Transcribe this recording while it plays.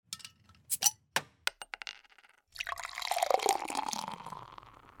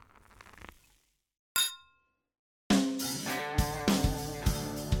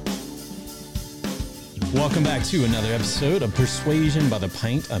welcome back to another episode of Persuasion by the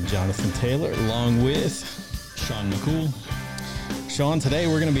Pint. I'm Jonathan Taylor, along with Sean McCool. Sean, today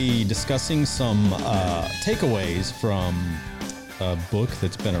we're going to be discussing some takeaways from a book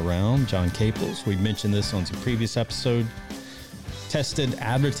that's been around, John Caples. We mentioned this on some previous episode. Tested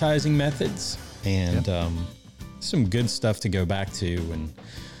advertising methods, and some good stuff to go back to. And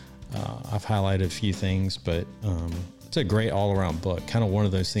I've highlighted a few things, but it's a great all-around book. Kind of one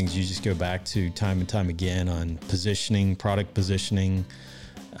of those things you just go back to time and time again on positioning, product positioning,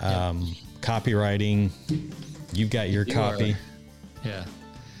 copywriting. You've got your copy. Yeah.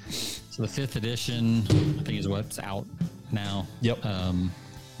 So the 5th edition, I think, is what's out now. Yep.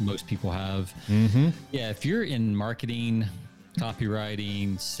 Most people have. Mm-hmm. Yeah. If you're in marketing,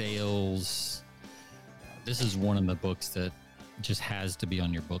 copywriting, sales, this is one of the books that just has to be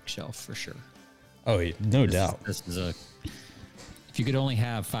on your bookshelf for sure. Oh, yeah, no doubt. If you could only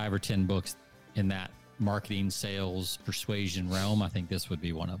have 5 or 10 books in that marketing, sales, persuasion realm, I think this would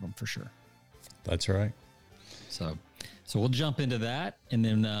be one of them for sure. That's right. So we'll jump into that. And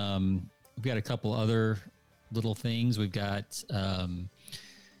then we've got a couple other little things. We've got kind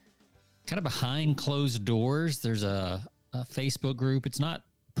of behind closed doors. There's a Facebook group. It's not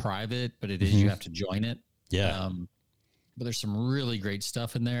private, but it is, you have to join it. Yeah. But there's some really great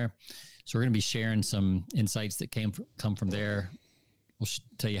stuff in there. So we're going to be sharing some insights that come from there. We'll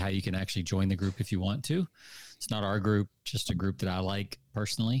tell you how you can actually join the group if you want to. It's not our group, just a group that I like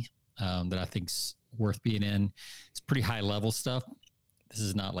personally, that I think's worth being in. It's pretty high level stuff. This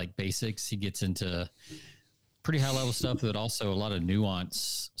is not like basics. He gets into pretty high level stuff, but also a lot of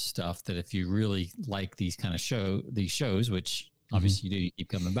nuance stuff that if you really like these kind of shows, which obviously you do, you keep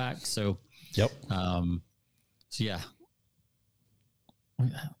coming back. So, yep. So yeah,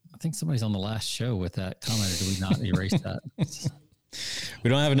 I think somebody's on the last show with that comment, or did we not erase that? We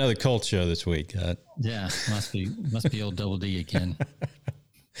don't have another cult show this week. Yeah, must be old Double D again.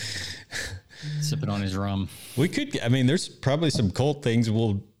 Sipping on his rum. We could, I mean, there's probably some cult things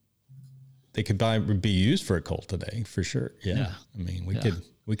they could be used for a cult today for sure. Yeah. I mean,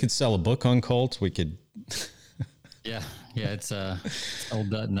 we could sell a book on cults. We could. Yeah. It's old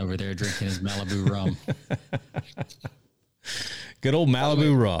Dutton over there drinking his Malibu rum. Good old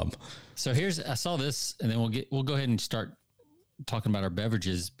Malibu rum. So I saw this, and then we'll go ahead and start talking about our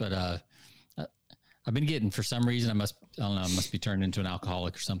beverages. But I've been getting, for some reason, I must be turned into an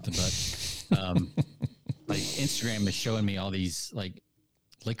alcoholic or something. But like Instagram is showing me all these like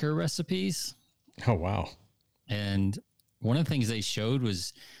liquor recipes. Oh wow! And one of the things they showed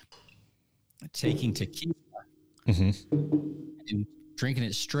was taking tequila and drinking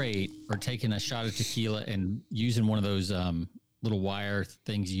it straight, or taking a shot of tequila and using one of those little wire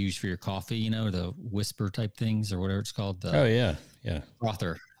things you use for your coffee, the whisper type things or whatever it's called. Oh yeah.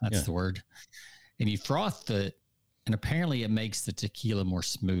 Frother. That's the word. And you froth it, and apparently it makes the tequila more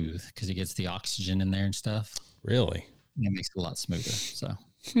smooth because it gets the oxygen in there and stuff. Really? And it makes it a lot smoother. So,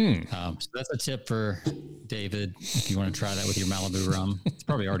 so that's a tip for David if you want to try that with your Malibu rum. It's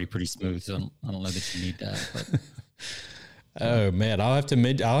probably already pretty smooth, so I don't know that you need that. But oh man, I'll have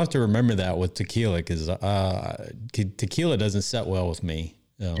to remember that with tequila, because tequila doesn't set well with me.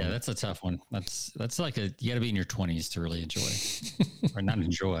 Yeah, that's a tough one. That's like you got to be in your 20s to really enjoy, or not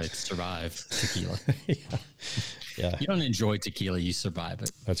enjoy, survive tequila. Yeah. You don't enjoy tequila, you survive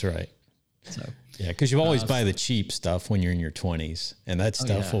it. That's right. So yeah, because you always buy the cheap stuff when you're in your 20s, and that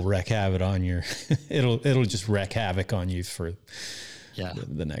stuff will wreak havoc on your. it'll just wreak havoc on you for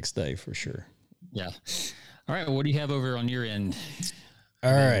the next day for sure. Yeah. All right. Well, what do you have over on your end?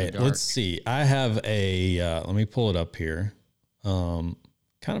 All right. Let's see. I have let me pull it up here.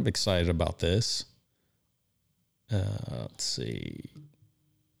 Kind of excited about this. Let's see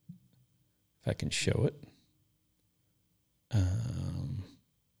if I can show it.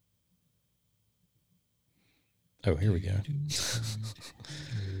 Oh, here we go.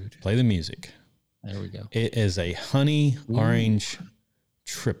 Play the music. There we go. It is a honey orange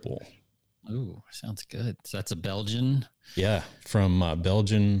triple. Ooh, sounds good. So that's a Belgian. Yeah, from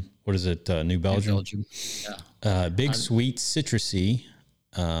Belgian. What is it? New Belgium. Belgium. Yeah. Big sweet citrusy,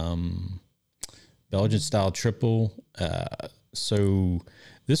 Belgian style triple. So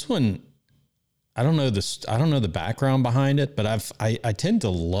this one, I don't know the background behind it, but I tend to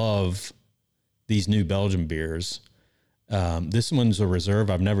love these new Belgian beers. This one's a reserve.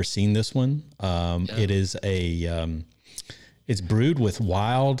 I've never seen this one. It is it's brewed with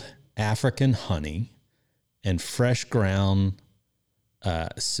wild African honey and fresh ground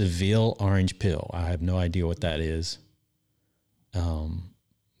Seville orange peel. I have no idea what that is.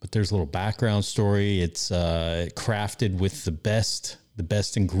 But there's a little background story. It's crafted with the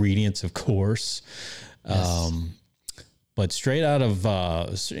best ingredients, of course. Yes. But straight out of,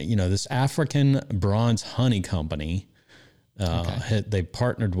 this African Bronze Honey Company, they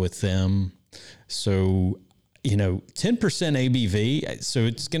partnered with them. So, 10% ABV. So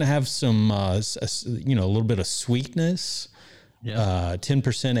it's going to have some, a little bit of sweetness. Yeah. 10%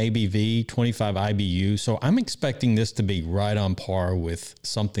 ABV, 25 IBU. So I'm expecting this to be right on par with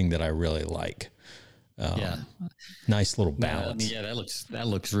something that I really like. Nice little balance. That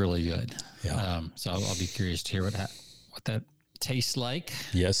looks really good. Yeah. So I'll be curious to hear what that tastes like.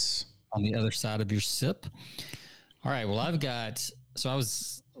 Yes. On the other side of your sip. All right. Well, I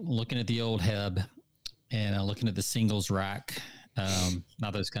was looking at the old Heb and looking at the singles rack.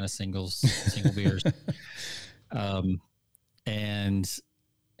 Not those kind of single beers. And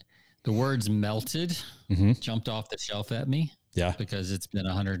the words melted jumped off the shelf at me. Yeah. Because it's been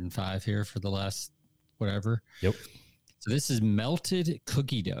 105 here for the last whatever. Yep. So this is melted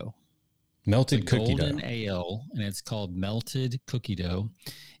cookie dough. Melted cookie dough. Golden Ale, and it's called melted cookie dough.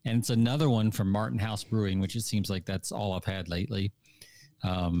 And it's another one from Martin House Brewing, which it seems like that's all I've had lately.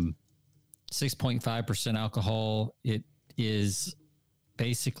 6.5% alcohol. It is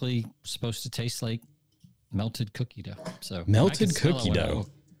basically supposed to taste like melted cookie dough. So melted cookie dough.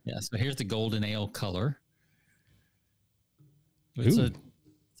 Yeah. So here's the golden ale color. It's a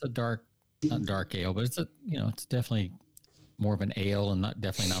dark, not dark ale, but it's definitely more of an ale and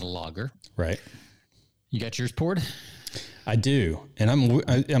definitely not a lager. Right. You got yours poured? I do. And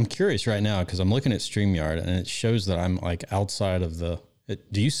I'm curious right now because I'm looking at StreamYard and it shows that I'm like outside of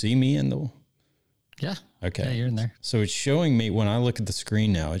do you see me in the? Yeah. Okay. Yeah, you're in there. So it's showing me when I look at the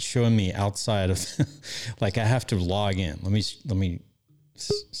screen now, it's showing me outside of like I have to log in. Let me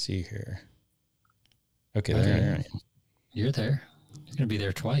see here. Okay. There I am. You're there. You're going to be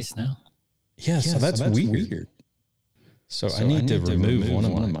there twice now. Yeah. So that's weird. So I need to remove one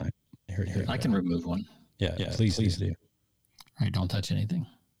of my. Here. I can remove one. Yeah, please do. All right, don't touch anything.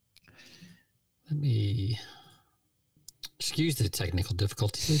 Let me excuse the technical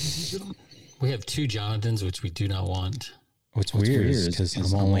difficulties. We have two Jonathans, which we do not want. What's weird is because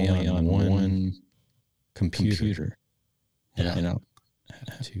I'm only on one computer. Yeah. And I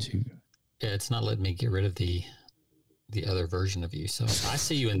have two. Yeah, it's not letting me get rid of the other version of you. So I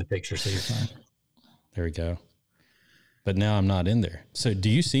see you in the picture, so you're fine. There we go. But now I'm not in there. So do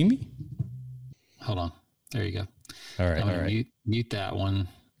you see me? Hold on. There you go. All right. Mute that one.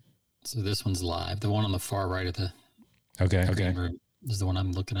 So this one's live. The one on the far right of the room is the one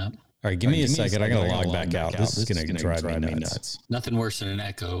I'm looking at. All right, give me a second. I got to log back out. This is going to drive me nuts. Nothing worse than an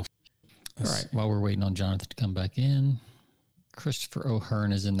echo. All right. While we're waiting on Jonathan to come back in, Christopher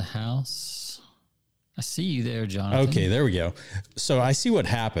O'Hearn is in the house. I see you there, Jonathan. Okay, there we go. So I see what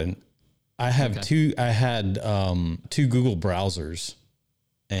happened. I had two Google browsers,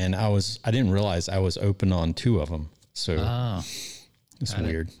 and I didn't realize I was open on two of them. So it's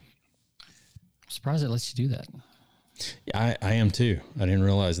weird. I'm surprised it lets you do that. Yeah, I am too. I didn't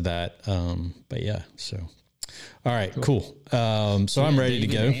realize that. But yeah, so. All right, cool. So I'm ready to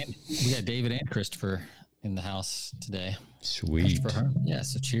go. We got David and Christopher in the house today. Sweet. Yeah,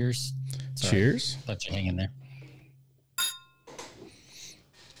 so cheers. Sorry, cheers. Let you hang in there.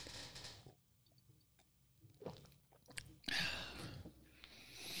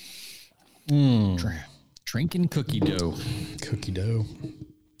 Drinking cookie dough. Cookie dough.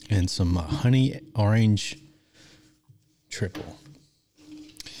 And some honey orange triple.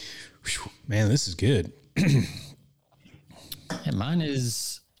 Whew, man, this is good. And mine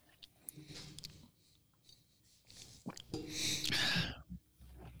is...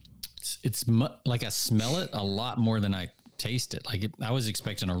 It's like I smell it a lot more than I taste it. I was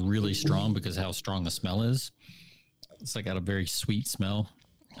expecting a really strong because of how strong the smell is. It's got a very sweet smell.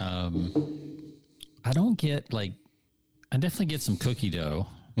 I don't get I definitely get some cookie dough.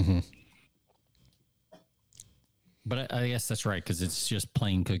 Mm-hmm. But I guess that's right because it's just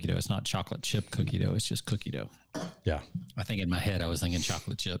plain cookie dough. It's not chocolate chip cookie dough. It's just cookie dough. Yeah. I think in my head I was thinking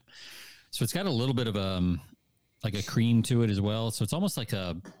chocolate chip. So it's got a little bit of a cream to it as well. So it's almost like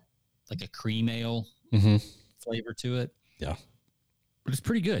a cream ale flavor to it. Yeah. But it's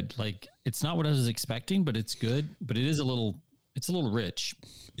pretty good. It's not what I was expecting, but it's good. But it's a little rich.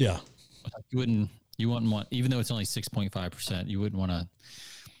 Yeah. You wouldn't want, even though it's only 6.5%, you wouldn't want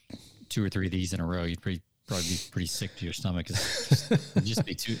 2 or 3 of these in a row. You'd probably be pretty sick to your stomach. It'd just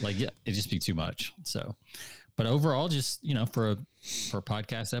be it'd just be too much. So, but overall, just, for a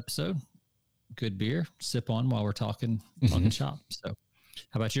podcast episode, good beer, sip on while we're talking shop. So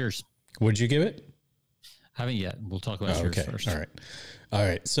how about yours? What'd you give it? Haven't yet. We'll talk about yours first. All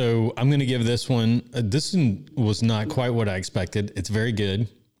right. So I'm going to give this one, this one was not quite what I expected. It's very good.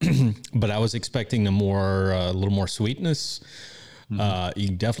 but I was expecting a little more sweetness. You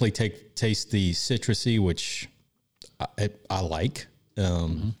can definitely taste the citrusy, which I like.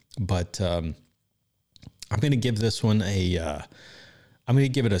 But I'm going to give this one I'm going to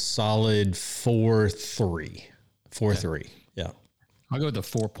give it a solid 4.3. 4.3. Yeah. I'll go with the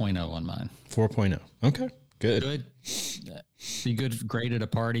 4.0 on mine. 4.0. Okay. Good. Be good, great at a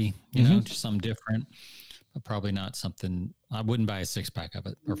party, you know, just something different, but probably not something. I wouldn't buy a 6-pack of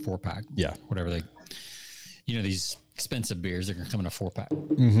it or 4-pack. Yeah. Whatever these expensive beers, they're going to come in a 4-pack.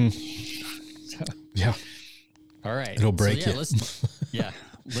 So, yeah. All right. It'll break you.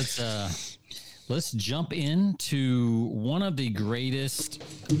 Let's jump into one of the greatest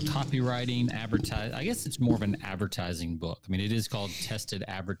copywriting I guess it's more of an advertising book. I mean, it is called Tested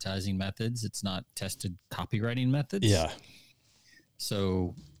Advertising Methods. It's not Tested Copywriting Methods. Yeah.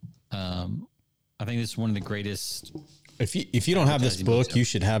 So, I think this is one of the greatest. If you don't have this book, you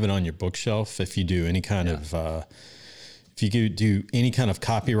should have it on your bookshelf. If you do any kind of, if you do any kind of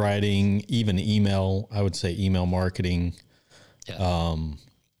copywriting, even email, I would say email marketing,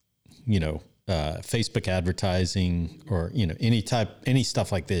 Facebook advertising, or, any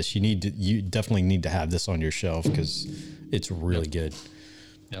stuff like this, you definitely need to have this on your shelf because it's really good.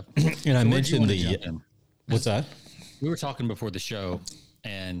 Yep. And I mentioned what's that? We were talking before the show,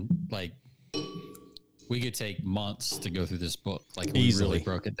 and like, we could take months to go through this book. Like, we really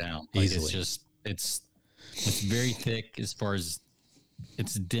broke it down. Like, easily. It's very thick as far as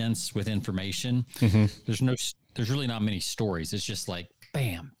it's dense with information. There's really not many stories. It's just like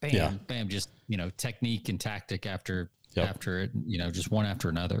bam, bam, bam, just, technique and tactic after it, just one after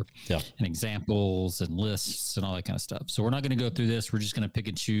another, and examples and lists and all that kind of stuff. So we're not going to go through this. We're just going to pick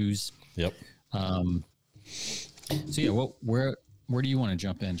and choose. Yep. Where do you want to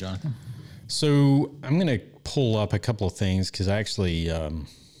jump in, Jonathan? So I'm going to pull up a couple of things because I actually, I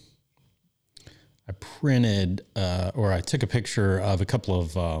printed or I took a picture of a couple of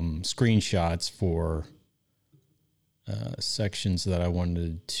screenshots for sections that I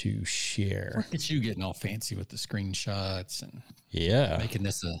wanted to share. Look at you getting all fancy with the screenshots and making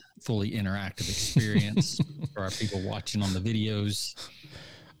this a fully interactive experience for our people watching on the videos.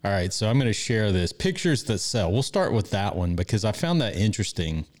 All right, so I'm going to share this. Pictures that sell. We'll start with that one because I found that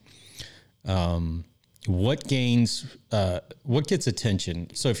interesting. What gets attention?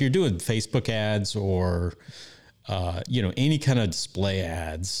 So if you're doing Facebook ads or, any kind of display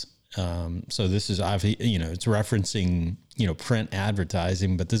ads, so this is, it's referencing, print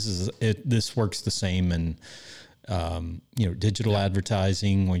advertising, but this works the same in, digital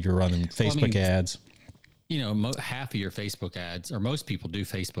advertising when you're running Facebook ads. Half of your Facebook ads, or most people do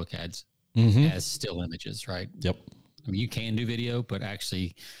Facebook ads as still images, right? Yep. I mean, you can do video, but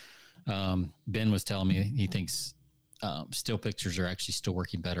actually, Ben was telling me he thinks still pictures are actually still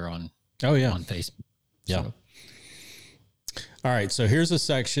working better on Facebook. Yeah. So. All right. So here's a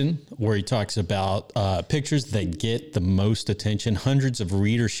section where he talks about pictures that get the most attention, hundreds of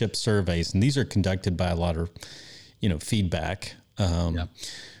readership surveys. And these are conducted by a lot of, feedback. And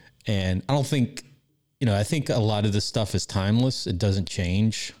I don't think, I think a lot of this stuff is timeless. It doesn't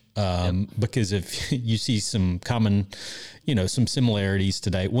change. Because if you see some common, some similarities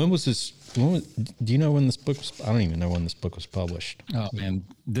today. Do you know when this book was? I don't even know when this book was published. Oh man,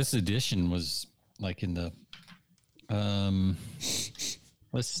 this edition was like in the,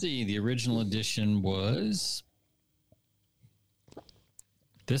 let's see, the original edition was,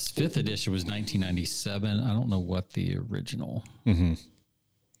 this 5th edition was 1997. I don't know what the original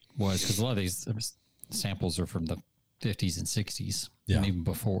was, because a lot of these samples are from the 50s and 60s and even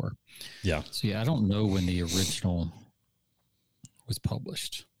before. Yeah. So I don't know when the original was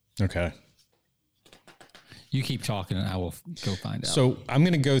published. Okay. You keep talking and I will go find out. So I'm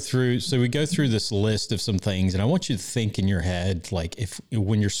going to go through, we go through this list of some things, and I want you to think in your head, like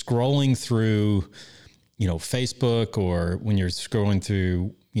when you're scrolling through, Facebook, or when you're scrolling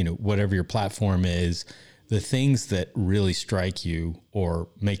through, whatever your platform is, the things that really strike you or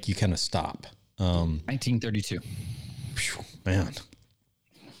make you kind of stop. 1932. Man.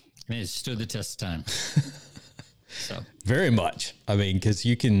 And it stood the test of time. So very much. I mean, because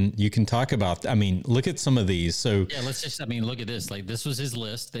you can talk about, look at some of these. So let's just, look at this. Like, this was his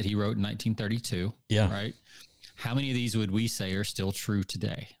list that he wrote in 1932. Yeah. Right. How many of these would we say are still true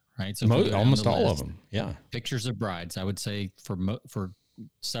today? Right. So almost all of them. Yeah. Pictures of brides. I would say for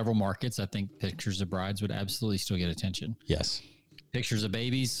several markets, I think pictures of brides would absolutely still get attention. Yes. Pictures of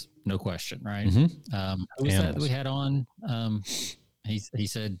babies, no question. Right. Who was that we had on? He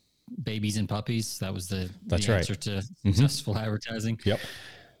said babies and puppies. That was the answer to successful advertising. Yep.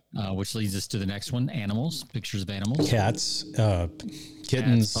 which leads us to the next one: animals, pictures of animals, Cats,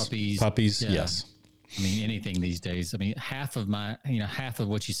 kittens, puppies. Yeah. Yes. I mean, anything these days. I mean, half of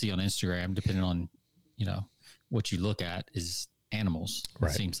what you see on Instagram, depending on, what you look at, is animals.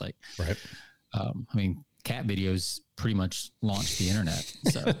 Right. It seems like. Right. I mean, cat videos pretty much launched the internet.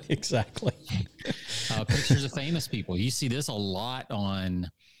 So exactly. Pictures of famous people. You see this a lot on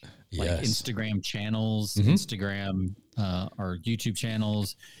Instagram channels, Instagram or YouTube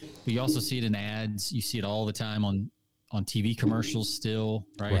channels. But you also see it in ads. You see it all the time on TV commercials still,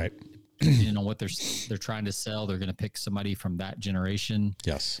 right? Right. Depending on what they're trying to sell, they're going to pick somebody from that generation.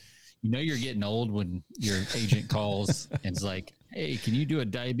 Yes. You're getting old when your agent calls and is like, hey, can you do a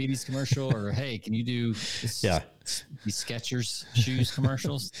diabetes commercial? Or, hey, can you do these Skechers shoes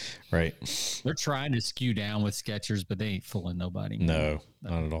commercials? Right. They're trying to skew down with Skechers, but they ain't fooling nobody. No,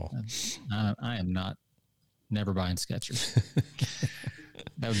 not at all. I am never buying Skechers.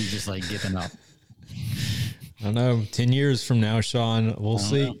 That would be just like giving up. I don't know. 10 years from now, Sean, we'll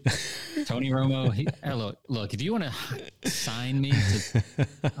see. Tony Romo, look, if you want to sign me,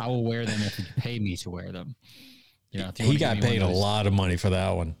 I will wear them if you pay me to wear them. He got paid a lot of money for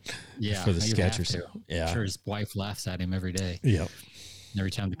that one. Yeah. For the Skechers. Yeah. I'm sure his wife laughs at him every day. Yeah. Every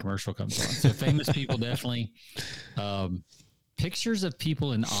time the commercial comes on. So famous people, definitely. Pictures of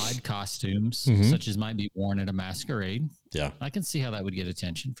people in odd costumes, such as might be worn at a masquerade. Yeah. I can see how that would get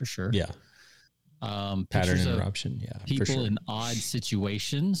attention for sure. Yeah. Pattern interruption. Yeah. People in odd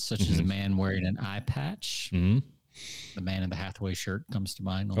situations, such as a man wearing an eye patch. Mm-hmm. The Man in the Hathaway shirt comes to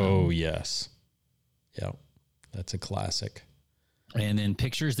mind. Yes. Yeah. That's a classic. And then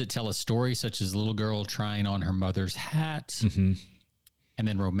pictures that tell a story, such as a little girl trying on her mother's hat. Mm-hmm. And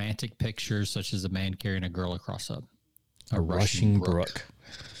then romantic pictures, such as a man carrying a girl across a rushing brook.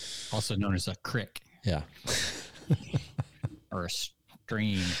 Also known as a crick. Yeah. Or a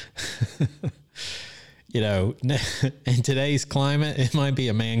stream. In today's climate, it might be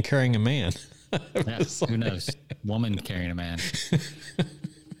a man carrying a man. Who knows? Woman carrying a man.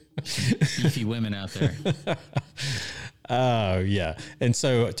 Beefy women out there. Oh, yeah. And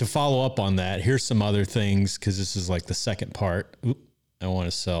so to follow up on that, here's some other things, because this is like the second part. I want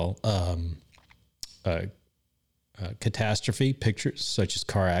to sell catastrophe pictures, such as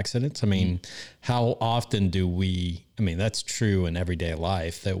car accidents. I mean, how often that's true in everyday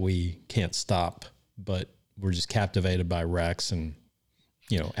life, that we can't stop, but we're just captivated by wrecks and,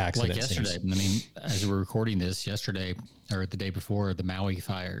 accidents. Like yesterday. I mean, as we're recording this yesterday or the day before, the Maui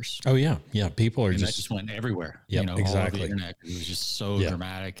fires. Oh, yeah. Yeah. People are that just went everywhere. Yeah, all exactly. over the internet. It was just so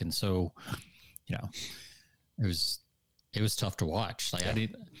dramatic. And so, it was tough to watch. Like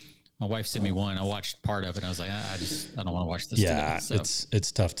my wife sent me one. I watched part of it. And I was like, I don't want to watch this. Yeah. Today. So,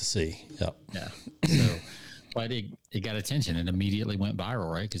 it's tough to see. Yep. Yeah. So, but it got attention and immediately went viral,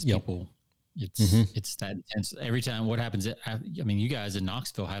 right? Because people, it's that intense. Every time, what happens? You guys in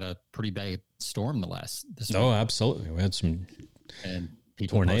Knoxville had a pretty bad storm this week. Oh, absolutely. We had some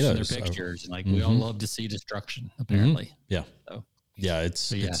people tornadoes, posting their pictures, and we all love to see destruction. Apparently, yeah,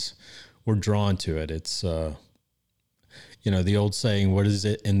 so, it's we're drawn to it. It's the old saying, what is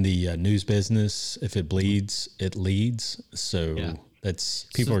it in the news business? If it bleeds, it leads. So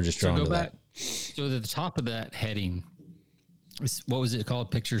people are just drawn to that. So at the top of that heading, what was it called?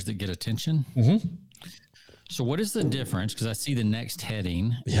 Pictures that get attention. Mm-hmm. So what is the difference? Because I see the next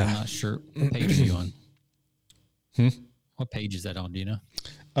heading. Yeah. I'm not sure. What page are you on? What page is that on? Do you know?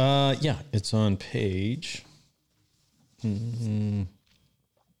 It's on page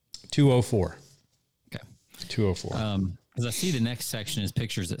 204. Okay. 204. Because I see the next section is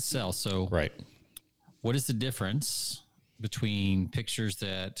pictures that sell. So right. What is the difference between pictures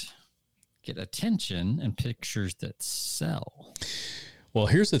that get attention and pictures that sell? Well,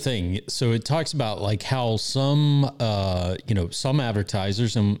 here's the thing. So it talks about like how some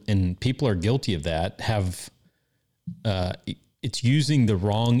advertisers and people are guilty of that have, it's using the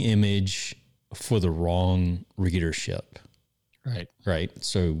wrong image for the wrong readership. Right. Right.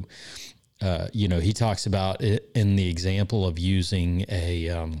 So, he talks about it in the example of using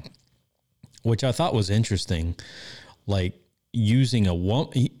which I thought was interesting, like using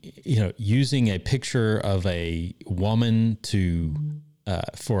using a picture of a woman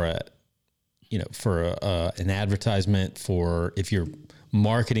for an advertisement for, if you're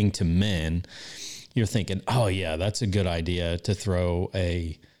marketing to men, you're thinking, oh yeah, that's a good idea to throw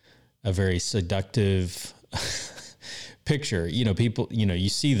a very seductive picture. People, you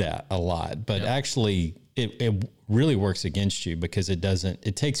see that a lot, but actually it really works against you, because it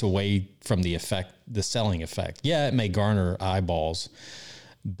takes away from the selling effect. Yeah, it may garner eyeballs,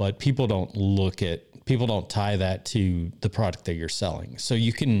 but people don't tie that to the product that you're selling. So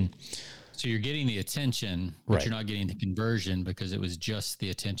so you're getting the attention, but right. You're not getting the conversion because it was just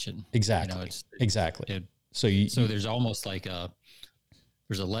the attention. Exactly. Exactly. So there's almost like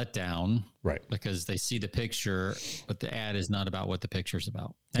there's a letdown, right? Because they see the picture, but the ad is not about what the picture's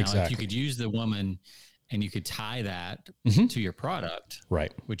about. Now, exactly. if you could use the woman and you could tie that to your product,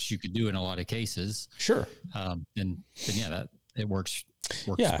 right? Which you could do in a lot of cases. Sure. Then yeah, that it works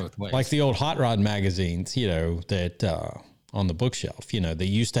both ways. Like the old hot rod magazines, that on the bookshelf, they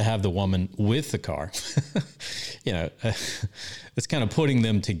used to have the woman with the car. It's kind of putting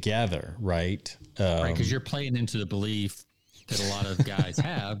them together, right? Right, because you're playing into the belief that a lot of guys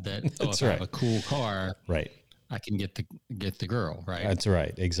have that if I have a cool car, right, I can get the girl, right? That's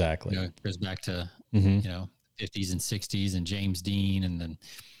right, exactly. It goes back to 50s and 60s and James Dean and then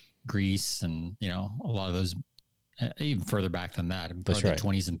Grease and a lot of those even further back than that. That's right. The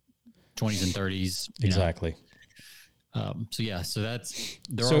 20s and 30s. Exactly. So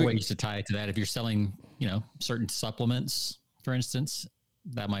there are ways to tie it to that. If you're selling, certain supplements, for instance,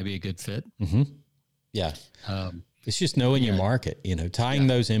 that might be a good fit. Mm-hmm. Yeah. It's just knowing your market, tying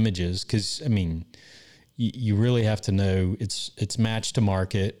those images. Cause you really have to know it's matched to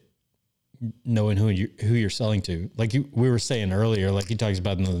market, knowing who you're selling to. Like we were saying earlier, like he talks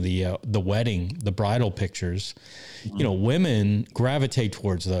about the wedding, the bridal pictures, women gravitate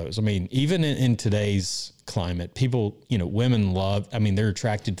towards those. Even in today's climate, people, women love, they're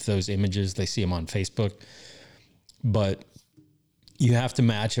attracted to those images. They see them on Facebook, but you have to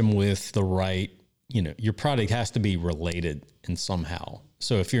match them with the right, your product has to be related in somehow.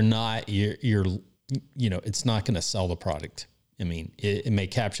 So if you're not, you're it's not going to sell the product. It may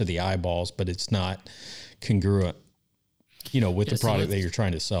capture the eyeballs, but it's not congruent, with the product that you're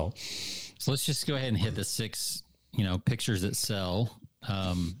trying to sell. So let's just go ahead and hit the 6, pictures that sell.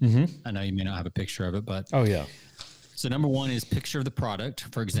 I know you may not have a picture of it, but oh yeah. So number 1 is picture of the product.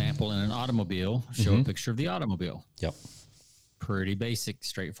 For example, in an automobile, show a picture of the automobile. Yep. Pretty basic,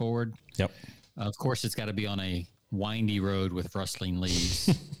 straightforward. Yep. Of course, it's got to be on a windy road with rustling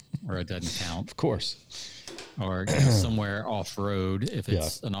leaves, or it doesn't count. Of course. Or somewhere off-road if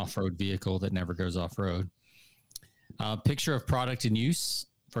it's an off-road vehicle that never goes off-road. Picture of product in use.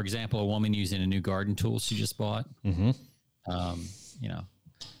 For example, a woman using a new garden tool she just bought.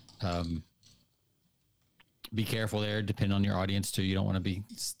 Be careful there, depending on your audience too. You don't want to be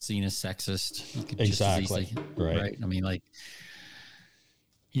seen as sexist. You could exactly. Just as easily, right.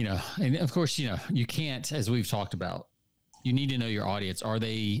 And of course, you can't, as we've talked about, you need to know your audience. Are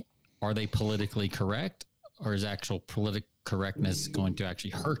they politically correct, or is actual political correctness going to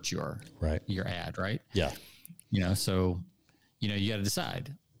actually hurt your ad, right? Yeah. So, you got to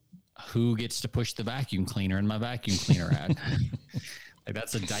decide who gets to push the vacuum cleaner in my vacuum cleaner ad. Like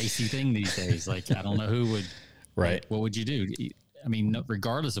that's a dicey thing these days. Like, I don't know who would, right. Like, what would you do?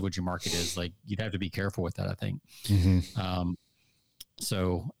 Regardless of what your market is, like you'd have to be careful with that, I think.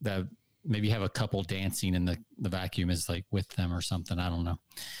 So that maybe have a couple dancing and the vacuum is like with them or something. I don't know.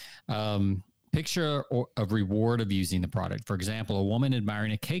 Picture of reward of using the product. For example, a woman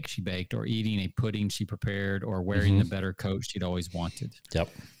admiring a cake she baked, or eating a pudding she prepared, or wearing the better coat she'd always wanted. Yep.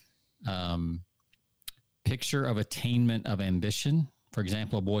 Picture of attainment of ambition. For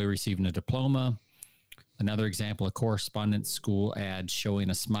example, a boy receiving a diploma. Another example, a correspondence school ad showing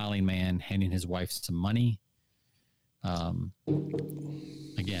a smiling man handing his wife some money.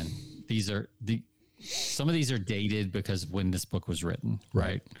 Again, some of these are dated because when this book was written,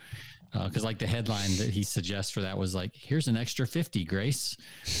 right? Because like the headline that he suggests for that was like, "Here's an extra 50, Grace.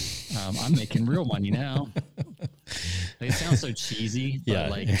 I'm making real money now." It sounds so cheesy,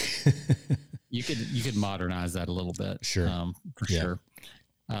 but you could modernize that a little bit. Sure. Sure.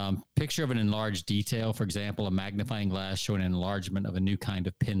 Picture of an enlarged detail. For example, a magnifying glass showing an enlargement of a new kind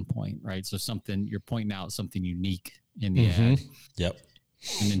of pinpoint, right? So something you're pointing out something unique in the ad. Yep.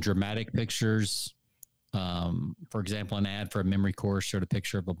 And then dramatic pictures. For example, an ad for a memory course showed a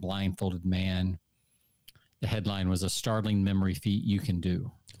picture of a blindfolded man. The headline was "A startling memory feat you can do."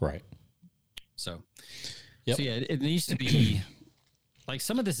 Right. So it needs to be like,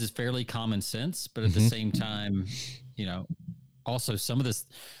 some of this is fairly common sense, but at the same time, also some of this,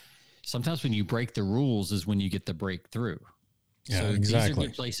 sometimes when you break the rules is when you get the breakthrough. Yeah, so exactly. These are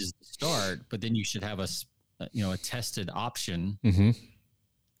good places to start, but then you should have a tested option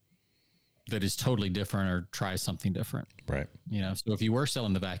that is totally different, or try something different. Right. So if you were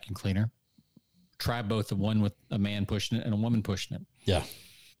selling the vacuum cleaner, try both, the one with a man pushing it and a woman pushing it. Yeah.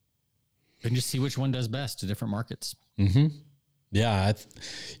 And just see which one does best to different markets. Yeah.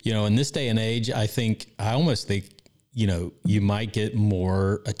 In this day and age, I almost think you might get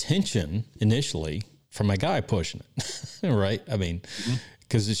more attention initially from a guy pushing it, right? I mean,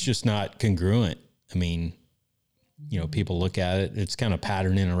 because it's just not congruent. I mean, people look at it, it's kind of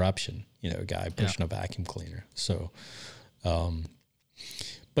pattern interruption, a guy pushing a vacuum cleaner. So,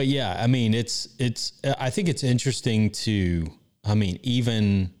 but yeah, I mean, I think it's interesting to,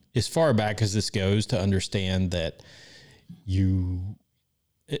 even as far back as this goes, to understand that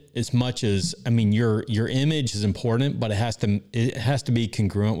as much as, your image is important, but it has to be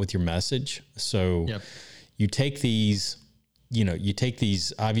congruent with your message. So you take these,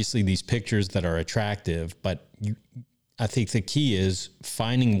 obviously these pictures that are attractive, but I think the key is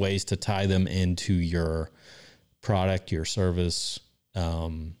finding ways to tie them into your product, your service,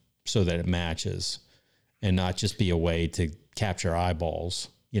 so that it matches and not just be a way to capture eyeballs.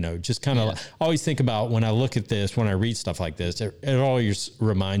 Just kind of always think about, when I look at this, when I read stuff like this, it always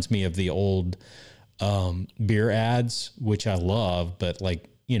reminds me of the old beer ads, which I love, but they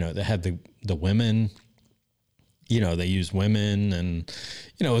had the women, they use women, and,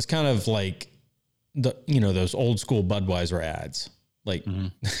 it's kind of like those old school Budweiser ads, like,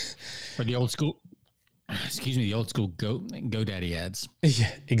 or the old school, the old school GoDaddy ads.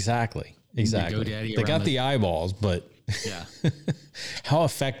 Yeah, exactly. GoDaddy, they got the eyeballs, but yeah, how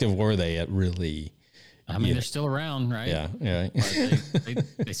effective were they at really? They're still around, right? Yeah.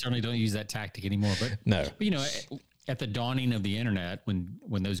 They certainly don't use that tactic anymore. But no. But, at the dawning of the internet, when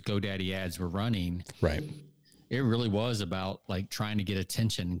those GoDaddy ads were running, right, it really was about trying to get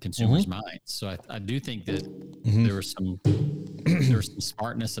attention in consumers' minds. So I do think that there was some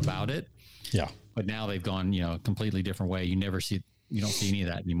smartness about it. Yeah. But now they've gone, a completely different way. You don't see any of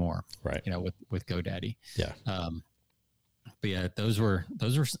that anymore. Right. With GoDaddy. Yeah. But yeah, those were,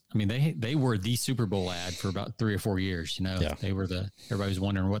 they were the Super Bowl ad for about 3 or 4 years, they were everybody was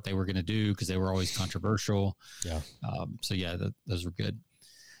wondering what they were going to do, because they were always controversial. Yeah. So yeah, those were good.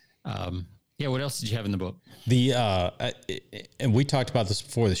 Yeah. What else did you have in the book? And we talked about this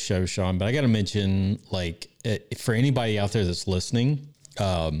before the show, Sean, but I got to mention, for anybody out there that's listening,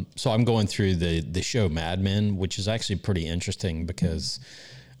 so I'm going through the show Mad Men, which is actually pretty interesting, because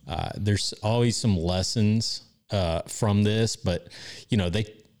there's always some lessons from this, but they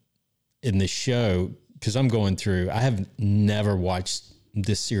in the show, because I'm going through, I have never watched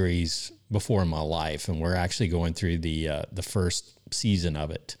this series before in my life, and we're actually going through the first season of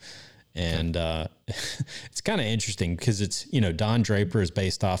it, and it's kind of interesting because it's Don Draper is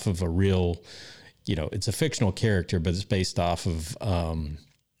based off of a real, it's a fictional character, but it's based off of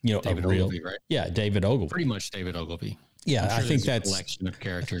David Ogilvy, right? Yeah, David Ogilvy, pretty much David Ogilvy. Yeah, sure I think that's a collection of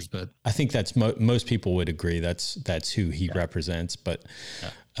characters, but I think that's most people would agree that's who he represents. But,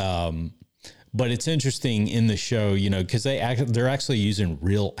 but it's interesting in the show, because they're actually using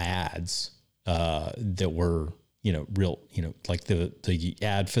real ads that were real, like the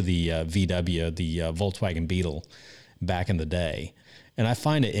ad for the VW, the Volkswagen Beetle, back in the day. And I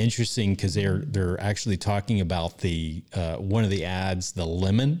find it interesting because they're actually talking about the one of the ads, the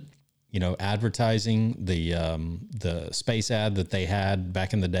lemon. Advertising the space ad that they had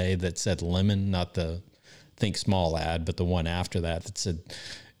back in the day that said lemon, not the Think Small ad, but the one after that said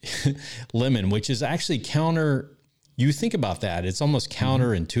lemon, which is actually you think about that, it's almost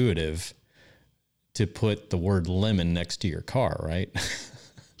counterintuitive to put the word lemon next to your car, right?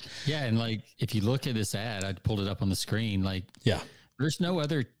 Yeah. And if you look at this ad, I pulled it up on the screen, there's no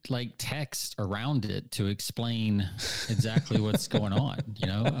other text around it to explain exactly what's going on,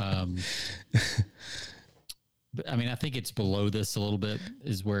 But I think it's below this a little bit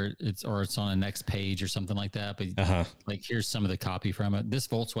is where it's on the next page or something like that. But here's some of the copy from it. This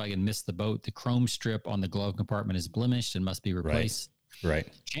Volkswagen missed the boat. The chrome strip on the glove compartment is blemished and must be replaced. Right.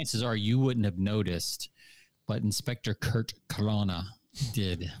 Chances are you wouldn't have noticed, but Inspector Kurt Kalana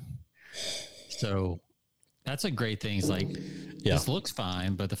did. So that's a great thing. It's this looks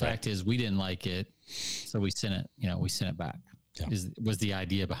fine, but the fact is we didn't like it. So we sent it back. Yeah. Was the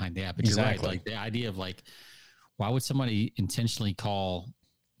idea behind the app. But exactly. You're right. The idea of why would somebody intentionally call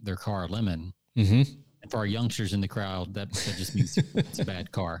their car a lemon? Mm-hmm. And for our youngsters in the crowd, that just means it's a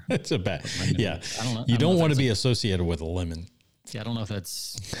bad car. It's a bad, yeah. I don't know. You don't want to be associated with a lemon. Yeah, I don't know if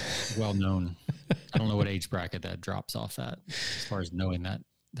that's well known. I don't know what age bracket that drops off at as far as knowing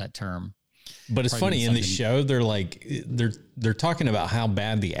that term. But it's funny in the show, they're talking about how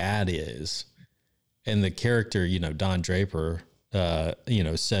bad the ad is. And the character, Don Draper,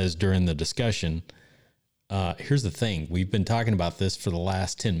 says during the discussion, here's the thing. We've been talking about this for the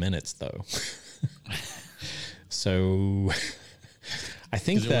last 10 minutes though. So I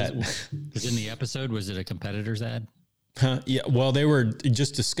think was in the episode, was it a competitor's ad? Yeah. Well, they were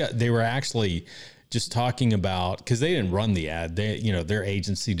just they were actually just talking about, because they didn't run the ad. They, you know, their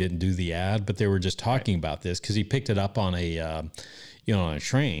agency didn't do the ad, but they were just talking about this because he picked it up on a, on a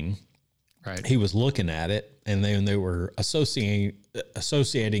train. Right. He was looking at it, and they were associating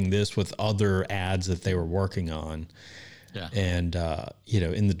this with other ads that they were working on. Yeah. And,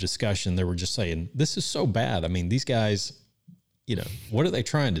 in the discussion, they were just saying, this is so bad. I mean, these guys, what are they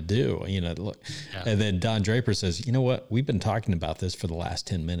trying to do? Look. Yeah. And then Don Draper says, you know what? We've been talking about this for the last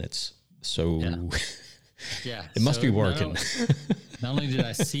 10 minutes. So yeah. It must be working. Not only did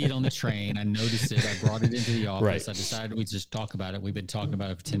I see it on the train, I noticed it. I brought it into the office. Right. I decided we'd just talk about it. We've been talking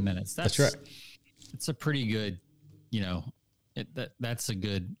about it for 10 minutes. That's right. It's a pretty good, that's a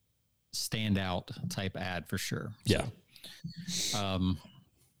good standout type ad for sure. Yeah. So,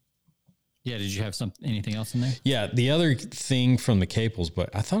 did you have anything else in there? Yeah. The other thing from the Caples book,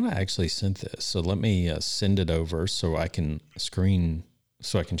 I thought I actually sent this. So let me send it over so I can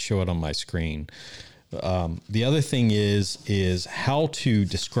show it on my screen. The other thing is how to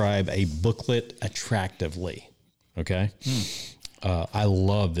describe a booklet attractively. Okay. I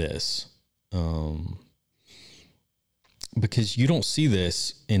love this. Because you don't see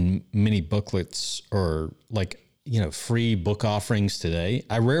this in many booklets or free book offerings today.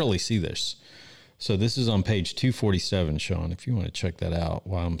 I rarely see this. So this is on page 247, Sean, if you want to check that out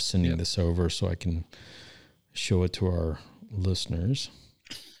while I'm sending this over so I can show it to our listeners.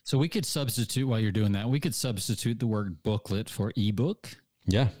 So we could substitute, while you're doing that, we could substitute the word booklet for ebook.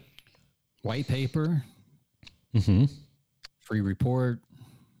 Yeah. White paper. Mm-hmm. Free report.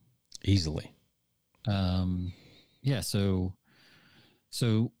 Easily. So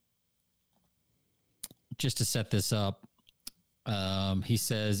just to set this up, he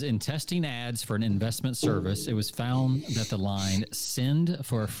says, in testing ads for an investment service, it was found that the line "send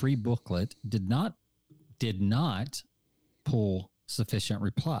for a free booklet" did not pull sufficient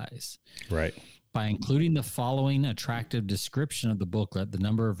replies. Right. By including the following attractive description of the booklet, the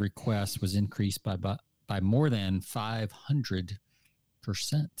number of requests was increased by more than 500%.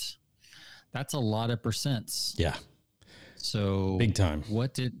 That's a lot of percents. Yeah. So big time.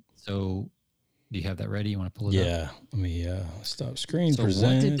 Do you have that ready? You want to pull it up? Yeah. Let me stop screen. So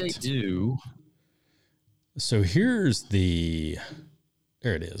present. What did they do? So there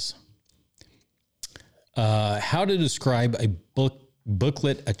it is. How to describe a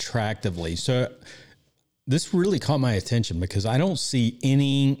booklet attractively. So this really caught my attention because I don't see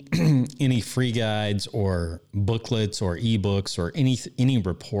any free guides or booklets or ebooks or any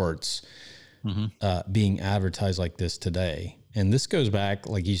reports being advertised like this today. And this goes back,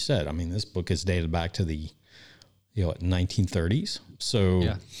 like you said, I mean, this book is dated back to the 1930s.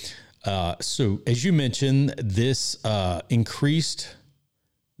 So, so as you mentioned, this increased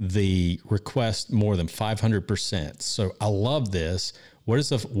the request more than 500%. So I love this. What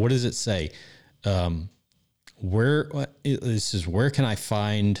does it say? Where can I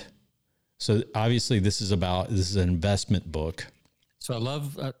find? So obviously this is an investment book. So I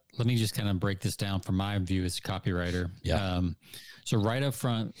love, let me just kind of break this down from my view as a copywriter. Yeah. So right up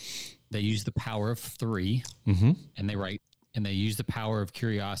front, they use the power of 3 and they use the power of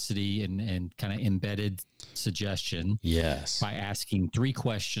curiosity and kind of embedded suggestion. Yes. By asking 3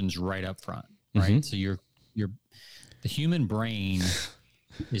 questions right up front. Right. So the human brain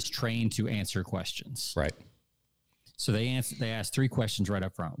is trained to answer questions. Right. So they ask 3 questions right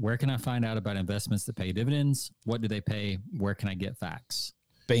up front. Where can I find out about investments that pay dividends? What do they pay? Where can I get facts?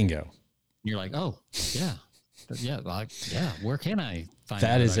 Bingo. And you're like, oh yeah. Where can I find out?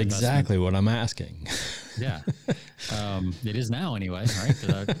 That is exactly what I'm asking. Yeah. It is now anyway,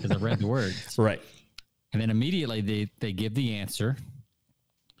 right? Because I read the words. Right. And then immediately they give the answer.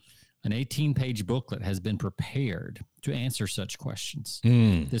 An 18-page booklet has been prepared to answer such questions.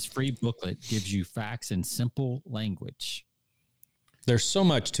 This free booklet gives you facts in simple language. There's so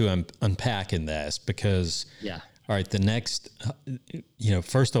much to unpack in this because, all right, the next,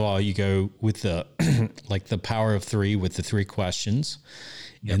 first of all, you go with the, the power of 3 with the 3 questions.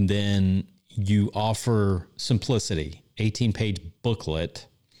 Yep. And then you offer simplicity. 18-page booklet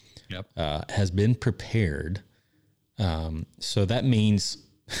has been prepared. So that means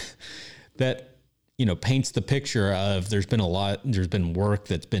that, paints the picture of there's been work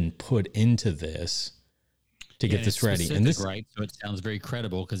that's been put into this to get this ready. And this, right. So it sounds very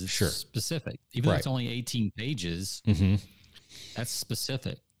credible because it's specific. Even though it's only 18 pages, that's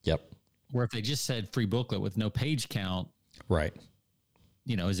specific. Yep. Where if they just said free booklet with no page count, right.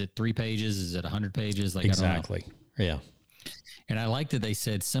 Is it 3 pages? Is it 100 pages? Exactly. I don't know. Yeah. And I like that they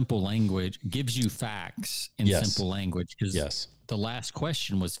said simple language gives you facts in simple language because the last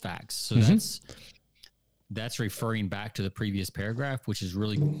question was facts. So that's referring back to the previous paragraph, which is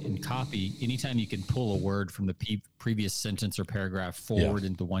really in copy. Anytime you can pull a word from the previous sentence or paragraph forward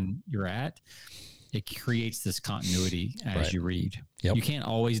into one you're at, it creates this continuity as you read. Yep. You can't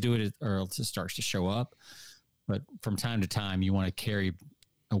always do it or else it starts to show up. But from time to time, you want to carry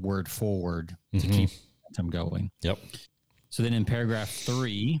a word forward to keep them going. Yep. So then in paragraph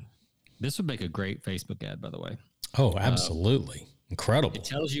 3, this would make a great Facebook ad, by the way. Oh, absolutely. Incredible. It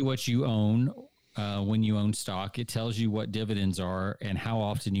tells you what you own when you own stock. It tells you what dividends are and how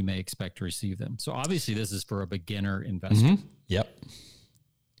often you may expect to receive them. So obviously this is for a beginner investor. Yep.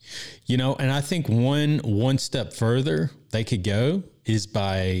 You know, and I think one step further they could go is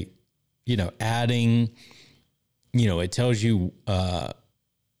by, you know, adding, you know, it tells you,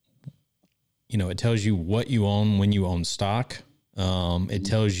 it tells you what you own when you own stock. It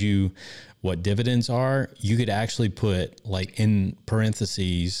tells you what dividends are. You could actually put like in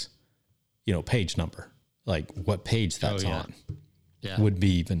parentheses, you know, page number, like what page that's on would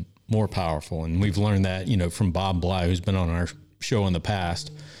be even more powerful. And we've learned that, you know, from Bob Bly, who's been on our show in the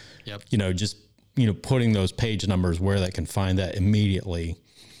past, you know, just, you know, putting those page numbers where they can find that immediately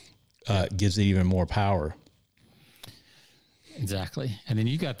gives it even more power. Exactly. And then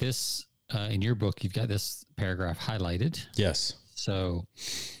you got this in your book, you've got this paragraph highlighted. Yes. So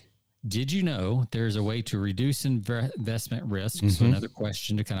did you know there's a way to reduce investment risk? So another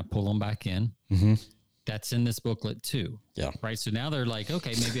question to kind of pull them back in. That's in this booklet too. Yeah. Right. So now they're like,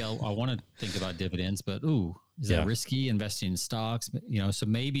 okay, maybe I want to think about dividends, but is that risky investing in stocks? But, you know, so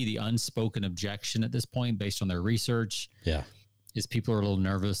maybe the unspoken objection at this point, based on their research, is people are a little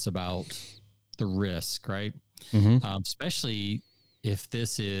nervous about the risk, right? Especially if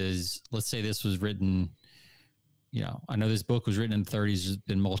this is, let's say this was written, you know, I know this book was written in the 30s, there's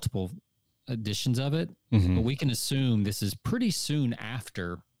been multiple editions of it, but we can assume this is pretty soon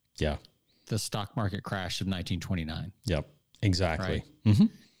after the stock market crash of 1929. Yep, exactly. Right?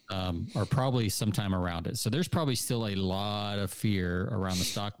 Or probably sometime around it. So there's probably still a lot of fear around the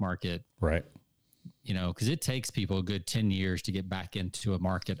stock market. Right. You know, because it takes people a good 10 years to get back into a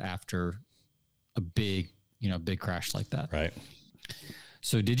market after a big crash like that. Right.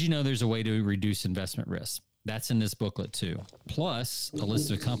 So did you know there's a way to reduce investment risk? That's in this booklet too. Plus a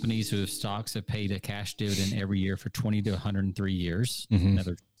list of companies who have stocks that paid a cash dividend every year for 20 to 103 years.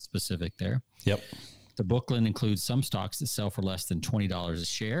 Another specific there. Yep. The booklet includes some stocks that sell for less than $20 a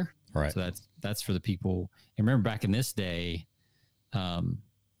share. Right. So that's for the people. And remember back in this day,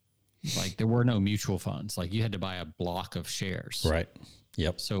 like there were no mutual funds. Like you had to buy a block of shares. Right.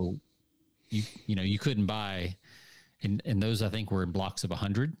 Yep. So you couldn't buy, and those I think were in blocks of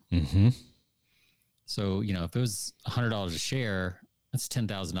 100. So, you know, if it was $100 a share, that's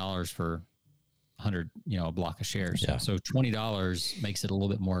 $10,000 for 100, you know, a block of shares. Yeah. So $20 makes it a little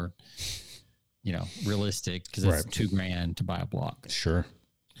bit more, you know, realistic because it's $2,000 to buy a block. Sure.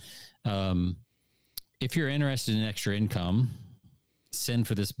 If you're interested in extra income, send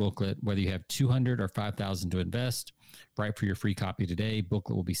for this booklet, whether you have 200 or 5,000 to invest. Write for your free copy today.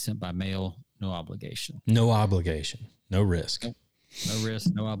 Booklet will be sent by mail. No obligation. No obligation. No risk. Nope. No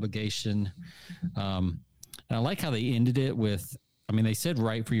risk, no obligation. And I like how they ended it with, I mean, they said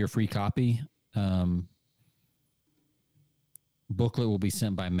write for your free copy. Booklet will be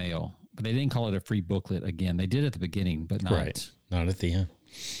sent by mail, but they didn't call it a free booklet again. They did at the beginning, but not. Not at the end.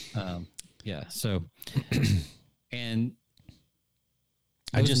 So, and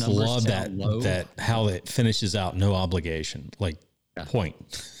I just love that how it finishes out. No obligation, like point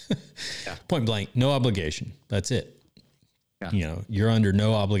blank, no obligation. That's it. You know, you're under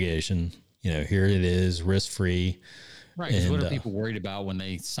no obligation. You know, here it is, risk-free. Right. Because what are people worried about when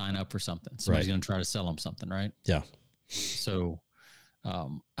they sign up for something? Somebody's going to try to sell them something, right? Yeah. So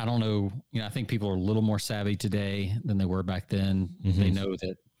I don't know. You know, I think people are a little more savvy today than they were back then. They know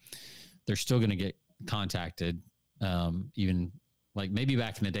that they're still going to get contacted. Even like maybe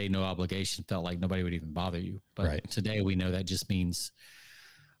back in the day, no obligation felt like nobody would even bother you. But today we know that just means,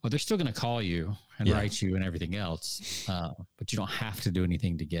 well, they're still going to call you and write you and everything else, but you don't have to do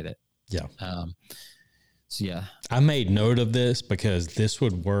anything to get it. Yeah. So I made note of this because this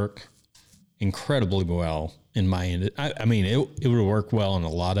would work incredibly well in my end. I mean, it would work well in a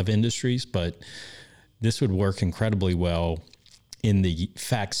lot of industries, but this would work incredibly well in the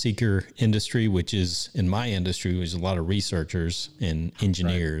fact seeker industry, which is in my industry, there's a lot of researchers and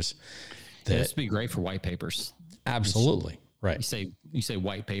engineers. That would be great for white papers. Absolutely. Right. You say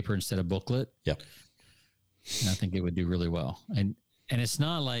white paper instead of booklet. Yeah. And I think it would do really well. And it's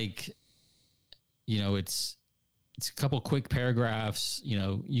not like, you know, it's a couple quick paragraphs, you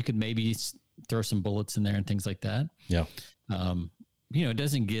know, you could maybe throw some bullets in there and things like that. Yeah. You know, it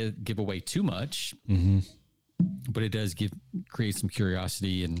doesn't give away too much, but it does create some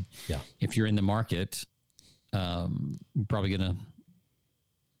curiosity. And if you're in the market, you're probably going to,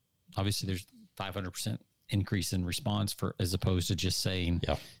 obviously there's 500% increase in response as opposed to just saying,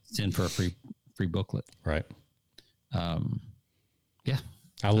 send for a free booklet. Right. Yeah.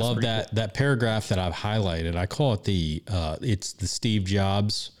 I love that paragraph that I've highlighted. I call it it's the Steve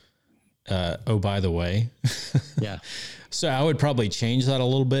Jobs, oh, by the way. Yeah. So I would probably change that a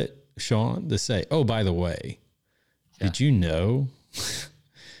little bit, Sean, to say, oh, by the way, did you know,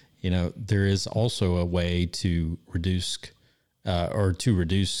 there is also a way to reduce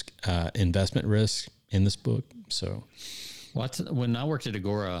investment risk in this book. So when I worked at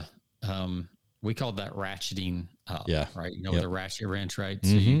Agora, we called that ratcheting up, right? With a ratchet wrench, right?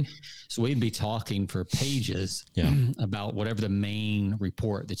 So we'd be talking for pages about whatever the main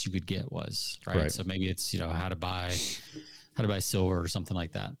report that you could get was, right? So maybe it's, how to buy silver or something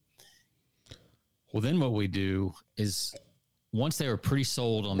like that. Well, then what we do is once they were pretty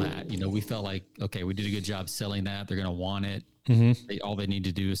sold on that, we felt like, okay, we did a good job selling that. They're going to want it. All they need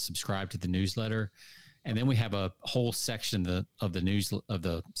to do is subscribe to the newsletter. And then we have a whole section of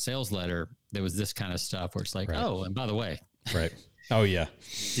the sales letter that was this kind of stuff where it's like, oh, and by the way, oh yeah,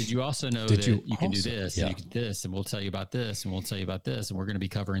 did you also know that you can do this and you can do this, and we'll tell you about this, and we'll tell you about this, and we're going to be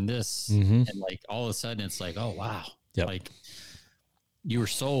covering this, and like all of a sudden it's like, oh wow, like you were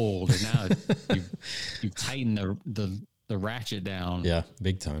sold, and now you've tightened the ratchet down,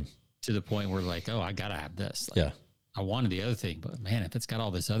 big time, to the point where like, oh, I gotta have this, I wanted the other thing, but man, if it's got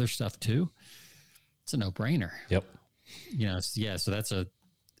all this other stuff too, it's a no-brainer. So that's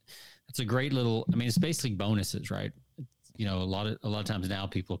a great little, it's basically bonuses, right? A lot of times now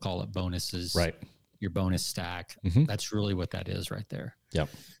people call it bonuses, right? Your bonus stack. That's really what that is right there.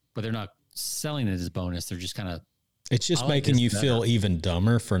 But they're not selling it as bonus. They're just kind of, it's just making you feel even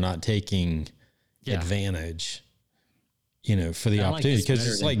dumber for not taking advantage, for the opportunity, because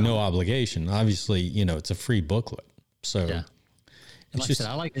it's like no obligation. Obviously, it's a free booklet. So and like I said,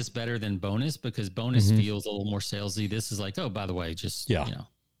 I like this better than bonus, because bonus feels a little more salesy. This is like, oh, by the way, just,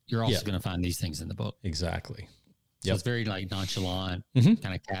 you're also going to find these things in the book. Exactly. So it's very like nonchalant,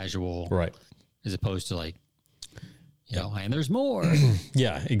 kind of casual, right? As opposed to like, and there's more.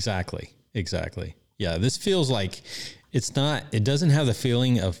 Exactly. Yeah. This feels like it doesn't have the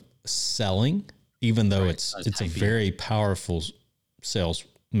feeling of selling, even though it's a very powerful sales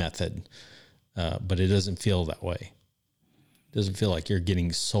method. But it doesn't feel that way. It doesn't feel like you're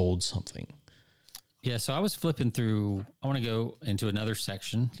getting sold something. Yeah. So I was flipping through, I want to go into another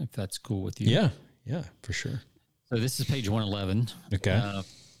section, if that's cool with you. Yeah, for sure. So this is page 111. Okay.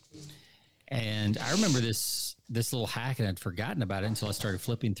 And I remember this little hack, and I'd forgotten about it until I started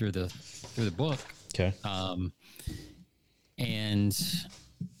flipping through the book. Okay. And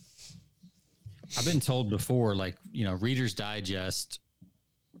I've been told before, like, Reader's Digest,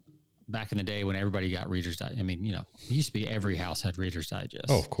 back in the day when everybody got Reader's Digest. It used to be every house had Reader's Digest.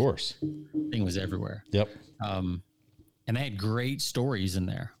 Oh, of course. Thing was everywhere. Yep. And they had great stories in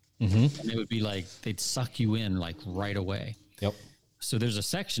there. And it would be like, they'd suck you in like right away. Yep. So there's a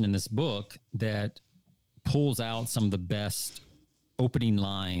section in this book that pulls out some of the best opening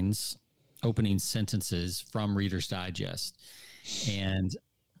sentences from Reader's Digest. And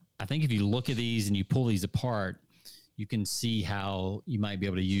I think if you look at these and you pull these apart, you can see how you might be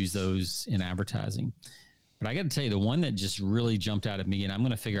able to use those in advertising. But I got to tell you, the one that just really jumped out at me, and I'm going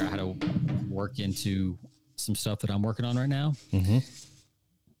to figure out how to work into some stuff that I'm working on right now.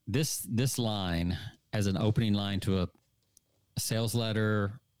 This line as an opening line to a sales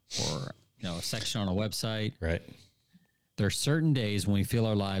letter or a section on a website. Right. There are certain days when we feel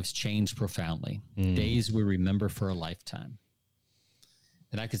our lives change profoundly, days we remember for a lifetime.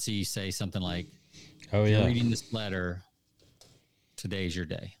 And I could see you say something like, oh, yeah, you're reading this letter, today's your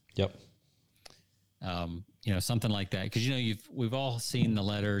day. Yep. Something like that. Because, we've all seen the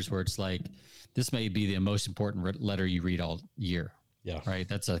letters where it's like, this may be the most important letter you read all year. Yeah. Right.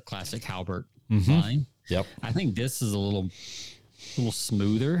 That's a classic Halbert line. Yep. I think this is a little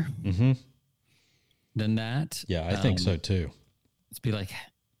smoother than that. Yeah, I think so too. It's be like,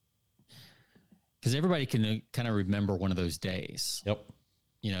 because everybody can kind of remember one of those days. Yep.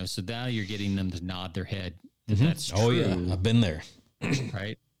 So now you're getting them to nod their head. That's true. Oh yeah, I've been there.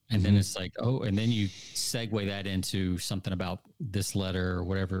 Right. And then it's like, oh, and then you segue that into something about this letter or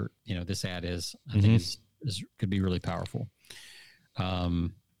whatever, this ad is, I think is could be really powerful. But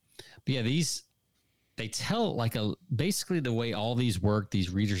yeah, they tell like basically the way all these work,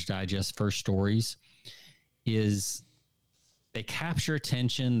 these Reader's Digest first stories, is they capture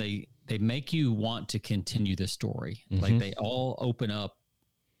attention. They make you want to continue the story. Like they all open up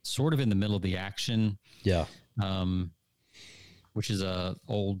sort of in the middle of the action. Yeah. which is a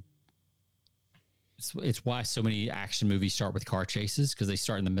old. It's why so many action movies start with car chases, because they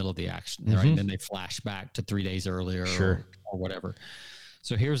start in the middle of the action, right? And then they flash back to 3 days earlier, or whatever.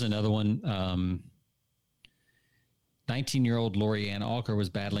 So here's another one. 19-year-old Lori Ann Alker was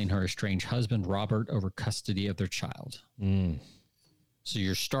battling her estranged husband, Robert, over custody of their child. So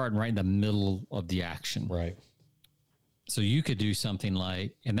you're starting right in the middle of the action. Right. So you could do something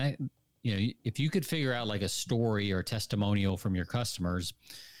like, and that, if you could figure out like a story or a testimonial from your customers,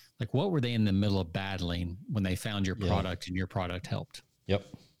 like what were they in the middle of battling when they found your product and your product helped? Yep.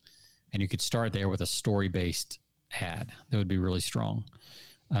 And you could start there with a story-based ad. That would be really strong.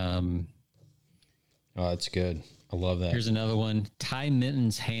 Oh, that's good. I love that. Here's another one. Ty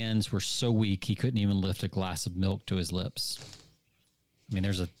Minton's hands were so weak, he couldn't even lift a glass of milk to his lips. I mean,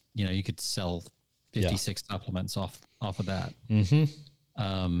 there's you could sell 56 supplements off of that. And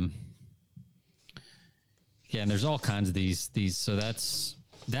there's all kinds of these, so that's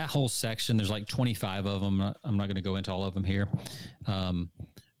that whole section. There's like 25 of them. I'm not going to go into all of them here.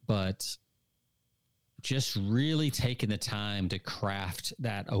 But just really taking the time to craft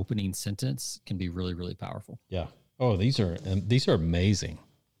that opening sentence can be really, really powerful. Yeah. Oh, these are amazing.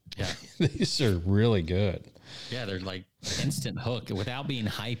 Yeah. These are really good. Yeah. They're like instant hook without being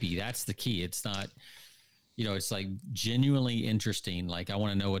hypey. That's the key. It's not, it's like genuinely interesting. Like, I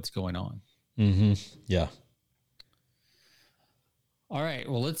want to know what's going on. Yeah. All right.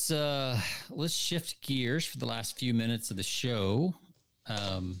 Well, let's shift gears for the last few minutes of the show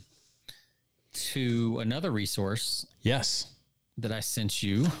to another resource. Yes. That I sent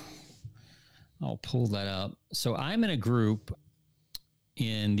you. I'll pull that up. So I'm in a group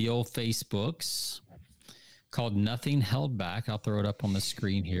in the old Facebooks called Nothing Held Back. I'll throw it up on the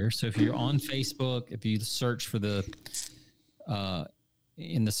screen here. So if you're on Facebook, if you search for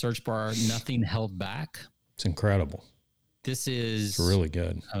in the search bar, Nothing Held Back. It's incredible. This is it's really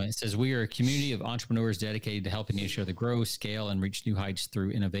good. It says, we are a community of entrepreneurs dedicated to helping each other grow, scale, and reach new heights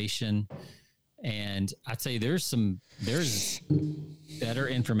through innovation. And I'd say there's better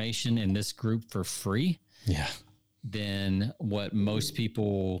information in this group for free. Yeah. Than what most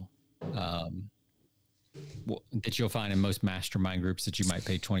people, that you'll find in most mastermind groups that you might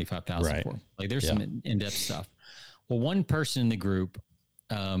pay $25,000 for. Like there's some in-depth stuff. Well, one person in the group,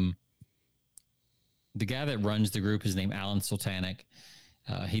 the guy that runs the group is named Alan Sultanic.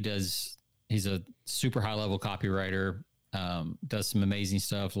 He's a super high level copywriter, does some amazing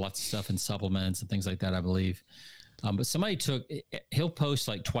stuff, lots of stuff in supplements and things like that, I believe. But he'll post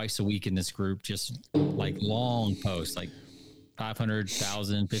like twice a week in this group, just like long posts, like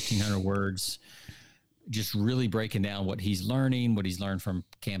 500,000, 1,500 words, just really breaking down what he's learning, what he's learned from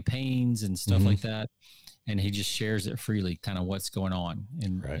campaigns and stuff like that. And he just shares it freely, kind of what's going on.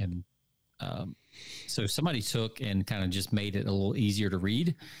 And so somebody took and kind of just made it a little easier to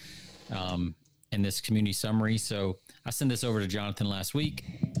read in this community summary. So I sent this over to Jonathan last week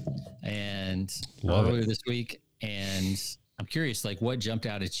and earlier this week. And I'm curious, like, what jumped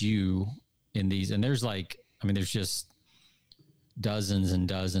out at you in these? And there's there's just dozens and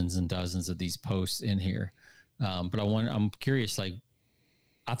dozens and dozens of these posts in here. But I'm curious, like,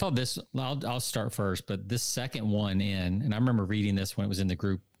 I thought I'll start first, but this second one and I remember reading this when it was in the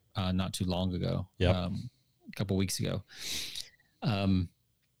group not too long ago, a couple weeks ago.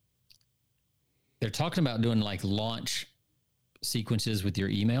 They're talking about doing like launch sequences with your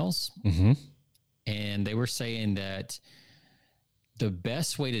emails. And they were saying that the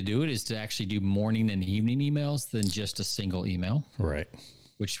best way to do it is to actually do morning and evening emails than just a single email. Right.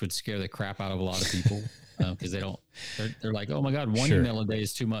 Which would scare the crap out of a lot of people because they're like, oh my God, one email a day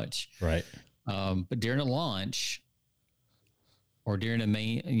is too much. Right. But during a launch or during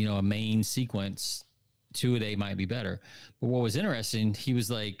a main sequence, 2 a day might be better. But what was interesting, he was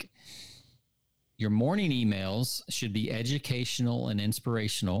like, your morning emails should be educational and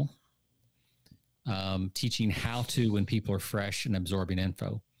inspirational. Teaching how to when people are fresh and absorbing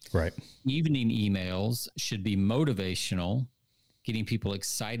info. Right. Evening emails should be motivational, getting people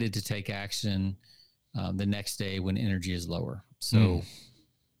excited to take action the next day when energy is lower. So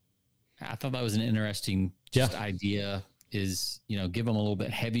I thought that was an interesting idea is, give them a little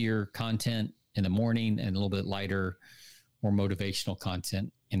bit heavier content in the morning and a little bit lighter, more motivational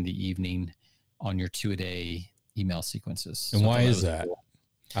content in the evening on your 2 a day email sequences. And why is that? Cool.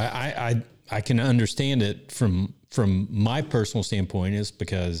 I can understand it from my personal standpoint is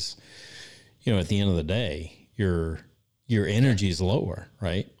because, at the end of the day, your energy is lower,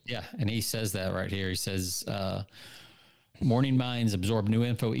 right? Yeah. And he says that right here. He says, morning minds absorb new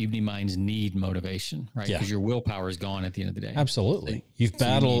info, evening minds need motivation, right? Yeah. Because your willpower is gone at the end of the day. Absolutely. You've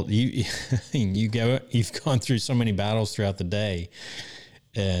battled, you've gone through so many battles throughout the day,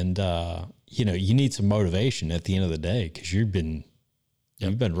 and, you need some motivation at the end of the day, because you've been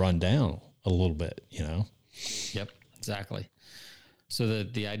run down a little bit, Yep, exactly. So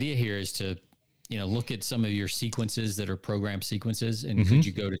the idea here is to, look at some of your sequences that are program sequences, and could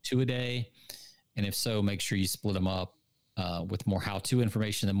you go to 2 a day? And if so, make sure you split them up with more how-to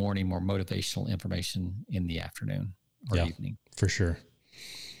information in the morning, more motivational information in the afternoon or evening. For sure.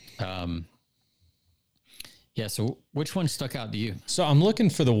 So which one stuck out to you? So I'm looking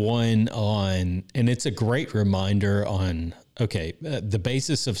for the one on, and it's a great reminder on, the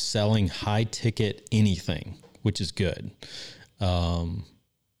basis of selling high ticket anything, which is good.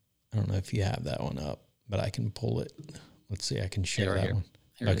 I don't know if you have that one up, but I can pull it. Let's see. I can share that one.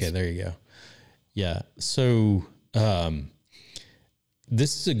 Okay, there you go. Yeah. So,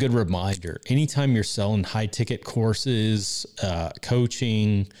 this is a good reminder. Anytime you're selling high ticket courses,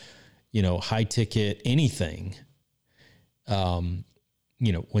 coaching, high ticket anything,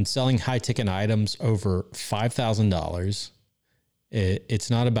 when selling high ticket items over $5,000, it's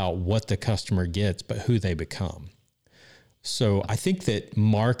not about what the customer gets, but who they become. So I think that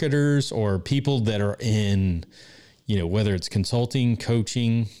marketers or people that are in, whether it's consulting,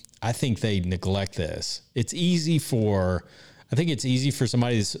 coaching, I think they neglect this. I think it's easy for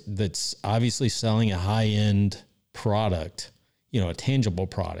somebody that's obviously selling a high-end product, a tangible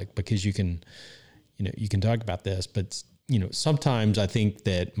product, because you can talk about this, but sometimes I think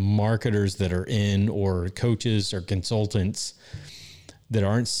that marketers that are in, or coaches or consultants that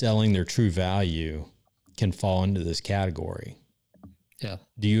aren't selling their true value can fall into this category. Yeah.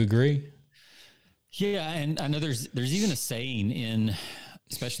 Do you agree? Yeah. And I know there's even a saying in,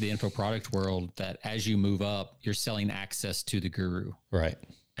 especially the info product world, that as you move up, you're selling access to the guru. Right.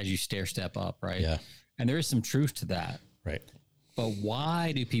 As you step up. Right. Yeah. And there is some truth to that. Right. But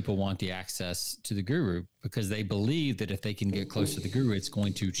why do people want the access to the guru? Because they believe that if they can get close to the guru, it's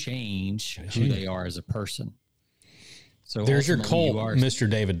going to change who they are as a person. So there's your cult, Mr.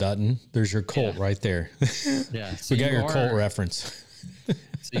 David Dutton. There's your cult right there. Yeah. So we got your cult reference.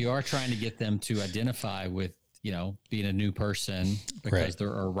 So you are trying to get them to identify with, being a new person because they're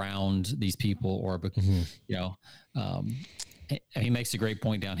around these people, or, he makes a great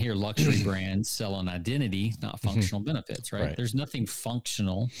point down here. Luxury brands sell on identity, not functional benefits, right? There's nothing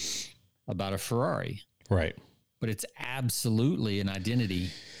functional about a Ferrari. Right. But it's absolutely an identity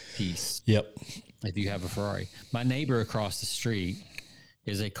piece. Yep. If you have a Ferrari. My neighbor across the street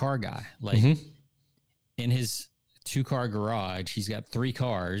is a car guy. Like in his 2-car garage, he's got 3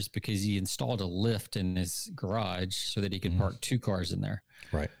 cars because he installed a lift in his garage so that he could park 2 cars in there.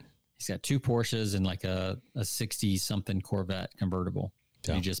 Right. He's got 2 Porsches and like a 60 something Corvette convertible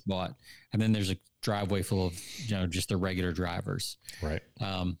that he just bought. And then there's a driveway full of, just the regular drivers. Right.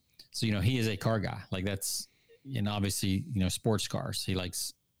 So, he is a car guy. Like that's, and obviously, sports cars. He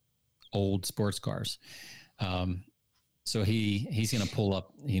likes old sports cars. So he's going to pull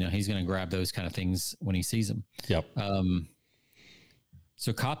up, he's going to grab those kind of things when he sees them. Yep.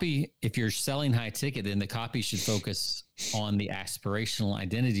 So copy, if you're selling high ticket, then the copy should focus on the aspirational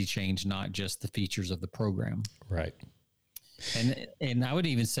identity change, not just the features of the program. Right. And I would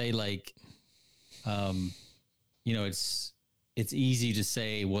even say like, it's easy to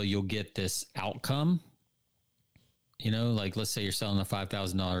say, well, you'll get this outcome. Like let's say you're selling a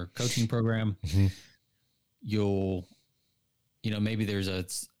 $5,000 coaching program, you'll, maybe there's a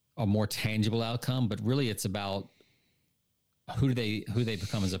more tangible outcome, but really it's about who they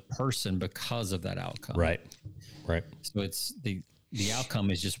become as a person because of that outcome. Right. Right. So it's the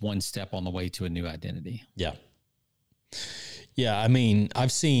outcome is just one step on the way to a new identity. Yeah. Yeah. I mean,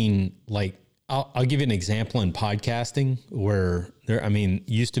 I've seen I'll give you an example in podcasting where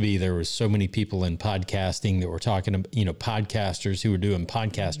used to be, there was so many people in podcasting that were talking to, podcasters who were doing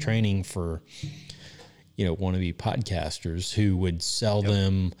podcast training for, wannabe podcasters who would sell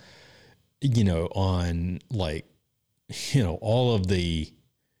them, on all of the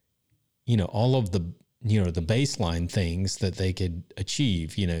the baseline things that they could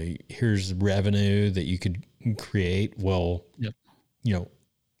achieve. Here's revenue that you could create. Well,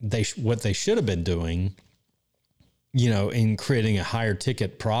 what they should have been doing, in creating a higher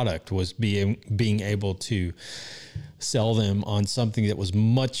ticket product was being able to sell them on something that was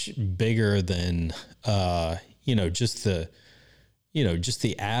much bigger than, just the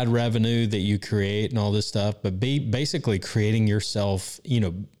ad revenue that you create and all this stuff, but basically creating yourself,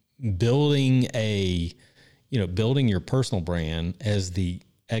 building your personal brand as the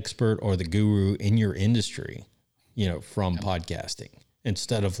expert or the guru in your industry, from podcasting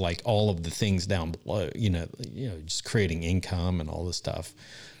instead of like all of the things down below, just creating income and all this stuff.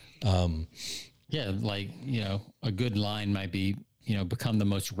 Yeah. Like, a good line might be, become the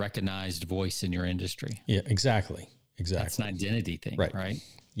most recognized voice in your industry. Yeah, exactly. That's an identity thing, right?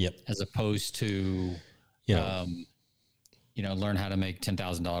 Yep. As opposed to, learn how to make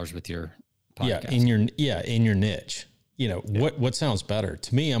 $10,000 with your podcast. In your niche. What sounds better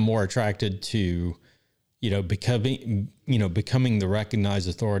to me? I'm more attracted to, becoming the recognized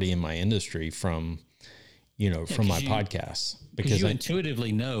authority in my industry from my podcasts, because you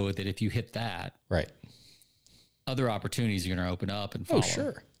intuitively know that if you hit that, right, other opportunities are going to open up and follow. Oh,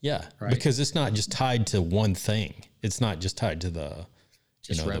 sure. Yeah. Right? Because it's not just tied to one thing. It's not just tied to the,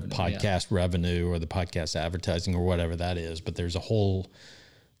 revenue, the podcast revenue or the podcast advertising or whatever that is, but there's a whole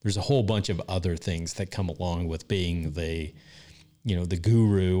bunch of other things that come along with being the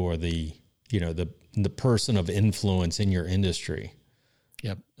guru or the person of influence in your industry.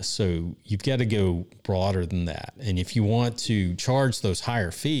 Yep. So you've got to go broader than that. And if you want to charge those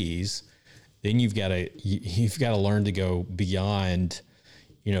higher fees, then you've got to learn to go beyond,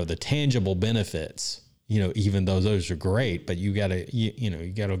 the tangible benefits, even though those are great, but you got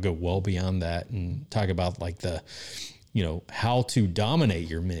to go well beyond that and talk about like the, how to dominate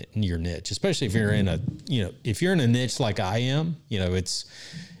your niche, especially if you're in a niche like I am, it's,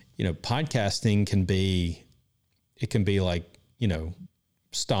 podcasting can be like,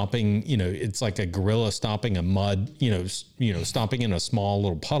 stomping, it's like a gorilla stomping a mud, stomping in a small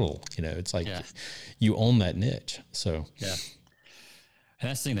little puddle, it's like you own that niche. So, yeah. And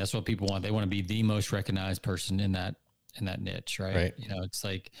that's the thing, that's what people want. They want to be the most recognized person in that niche. Right. It's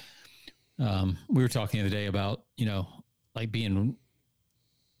like, we were talking the other day about, like being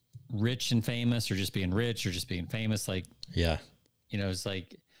rich and famous or just being rich or just being famous. Like, yeah, it's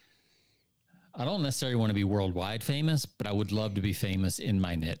like, I don't necessarily want to be worldwide famous, but I would love to be famous in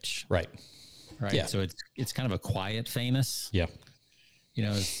my niche. Right. Yeah. So it's kind of a quiet famous. Yeah.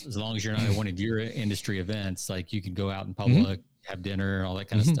 As long as you're not at one of your industry events, like you can go out in public, have dinner, all that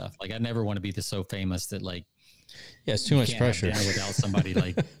kind of stuff. Like I never want to be so famous that like, yeah, it's too much pressure without somebody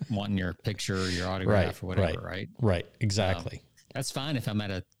like wanting your picture or your autograph or whatever. Right. Exactly. That's fine if I'm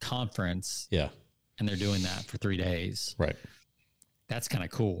at a conference. Yeah. And they're doing that for 3 days. Right. That's kind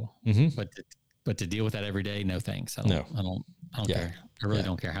of cool. But to deal with that every day, no thanks. I don't care. I really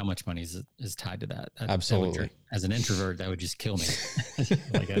don't care how much money is tied to that. Absolutely. As an introvert, that would just kill me.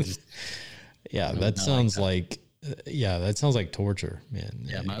 That sounds like that sounds like torture, man.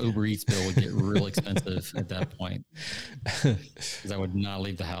 Yeah, my Uber Eats bill would get real expensive at that point because I would not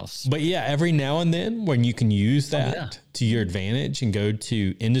leave the house. But yeah, every now and then when you can use that to your advantage and go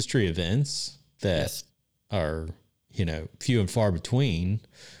to industry events that are, few and far between,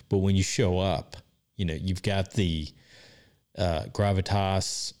 but when you show up, you've got the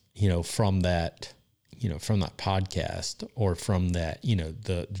gravitas, from that podcast or from that,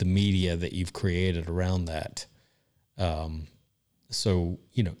 the media that you've created around that. So,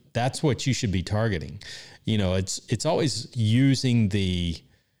 that's what you should be targeting. It's always using the,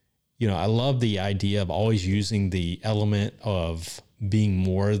 I love the idea of always using the element of being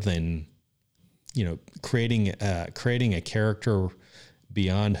more than, creating a character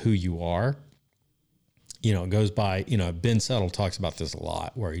beyond who you are. It goes by, Ben Settle talks about this a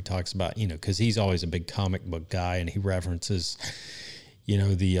lot, where he talks about, cause he's always a big comic book guy and he references,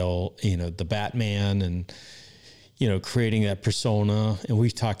 the old, the Batman and, creating that persona. And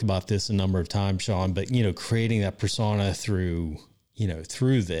we've talked about this a number of times, Sean, but, creating that persona through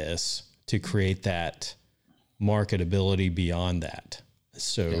this to create that marketability beyond that.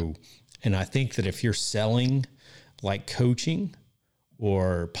 So, and I think that if you're selling like coaching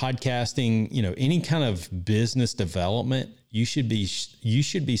or podcasting, any kind of business development, you should be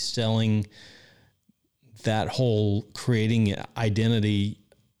selling that whole creating identity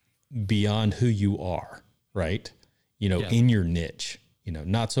beyond who you are, right? In your niche,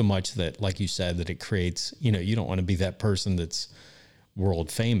 not so much that, like you said, that it creates, you don't want to be that person that's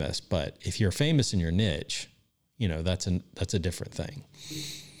world famous, but if you're famous in your niche, that's a different thing.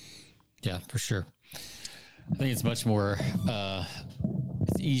 Yeah, for sure. I think it's much more,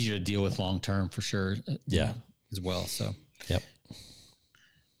 it's easier to deal with long-term for sure. As well. So, yep.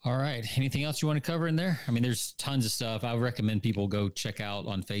 All right. Anything else you want to cover in there? I mean, there's tons of stuff. I would recommend people go check out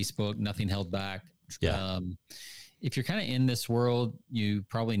on Facebook, Nothing Held Back. Yeah. If you're kind of in this world, you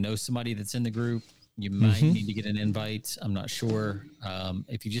probably know somebody that's in the group. You might need to get an invite. I'm not sure.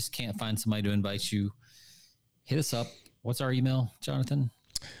 If you just can't find somebody to invite you, hit us up. What's our email, Jonathan?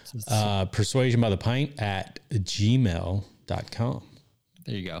 Persuasion by the pint at gmail.com.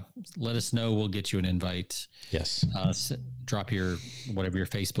 There you go. Let us know. We'll get you an invite. Yes. Drop your whatever your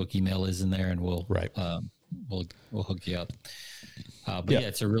Facebook email is in there, and we'll hook you up. But yeah,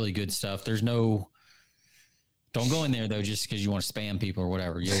 it's a really good stuff. Don't go in there though just because you want to spam people or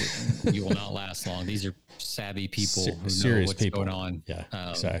whatever. You will not last long. These are savvy people who know what's going on. Yeah,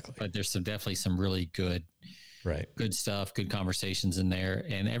 exactly. But there's definitely some really good stuff, good conversations in there.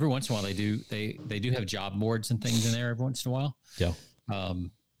 And every once in a while they do have job boards and things in there every once in a while. Yeah.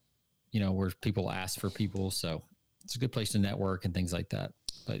 Where people ask for people. So it's a good place to network and things like that.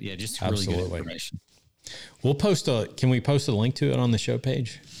 But yeah, just really good information. We'll can we post a link to it on the show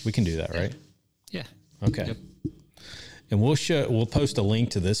page? We can do that, right? Yeah. Okay. Yep. And we'll post a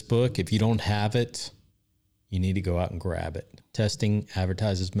link to this book. If you don't have it, you need to go out and grab it. Testing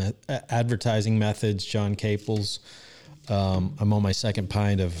Advertising Methods, John Caples. I'm on my second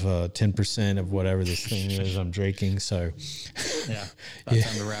pint of 10% of whatever this thing is I'm drinking. So yeah,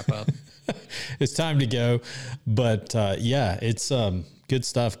 time to wrap up. It's time to go. But it's good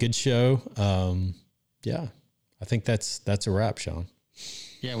stuff. Good show. I think that's a wrap, Sean.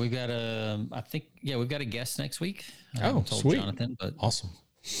 Yeah, we've got a guest next week. Sweet. Jonathan, but awesome.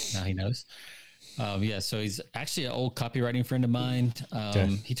 Now he knows. So he's actually an old copywriting friend of mine.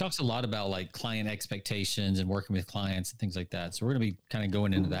 He talks a lot about like client expectations and working with clients and things like that. So we're going to be kind of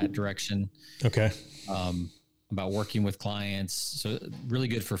going into that direction. Okay. About working with clients. So really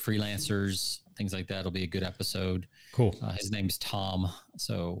good for freelancers, things like that. It'll be a good episode. Cool. His name's Tom.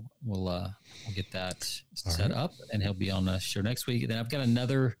 So we'll get that set up and he'll be on the show next week. And then I've got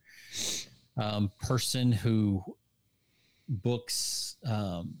another person who books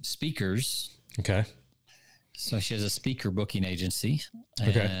speakers. Okay. So she has a speaker booking agency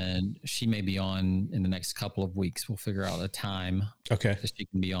and she may be on in the next couple of weeks. We'll figure out a time that she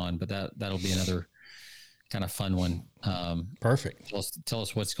can be on, but that'll be another kind of fun one. Perfect. Tell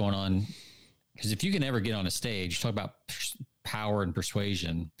us what's going on. Because if you can ever get on a stage, talk about power and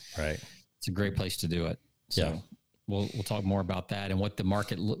persuasion. Right. It's a great place to do it. So we'll talk more about that and what the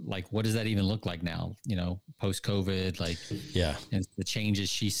market like. What does that even look like now? Post COVID, and the changes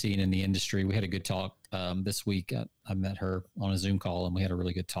she's seen in the industry. We had a good talk this week. I met her on a Zoom call, and we had a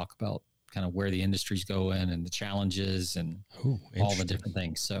really good talk about kind of where the industry's going and the challenges and all the different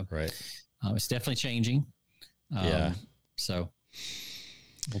things. So it's definitely changing. So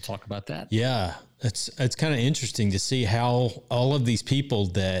we'll talk about that. Yeah, it's kind of interesting to see how all of these people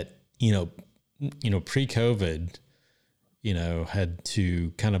that pre-COVID, had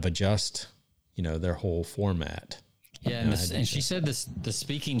to kind of adjust, their whole format. Yeah, and she said the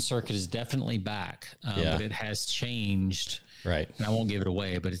speaking circuit is definitely back, but it has changed. Right. And I won't give it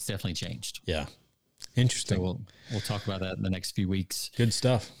away, but it's definitely changed. Yeah. Interesting. So we'll talk about that in the next few weeks. Good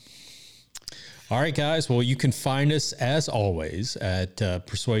stuff. All right, guys. Well, you can find us, as always, at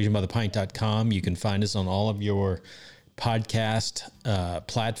persuasionbythepint.com. You can find us on all of your podcast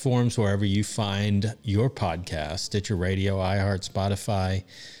platforms, wherever you find your podcast, Stitcher Radio, iHeart, Spotify.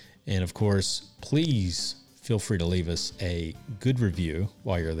 And, of course, please feel free to leave us a good review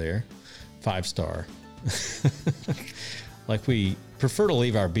while you're there. 5-star. Like, we prefer to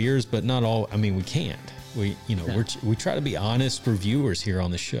leave our beers, but not all. I mean, we can't. We try to be honest reviewers here on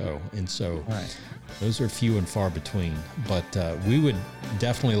the show, and so those are few and far between. But we would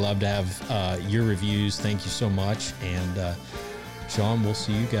definitely love to have your reviews. Thank you so much, and Sean, we'll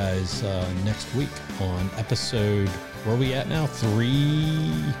see you guys next week on episode. Where are we at now? 3. I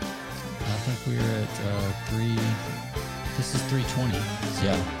think we're at 3. This is 320.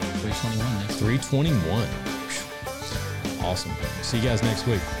 So 321 next. 321. Awesome. See you guys next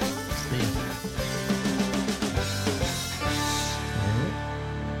week. See ya.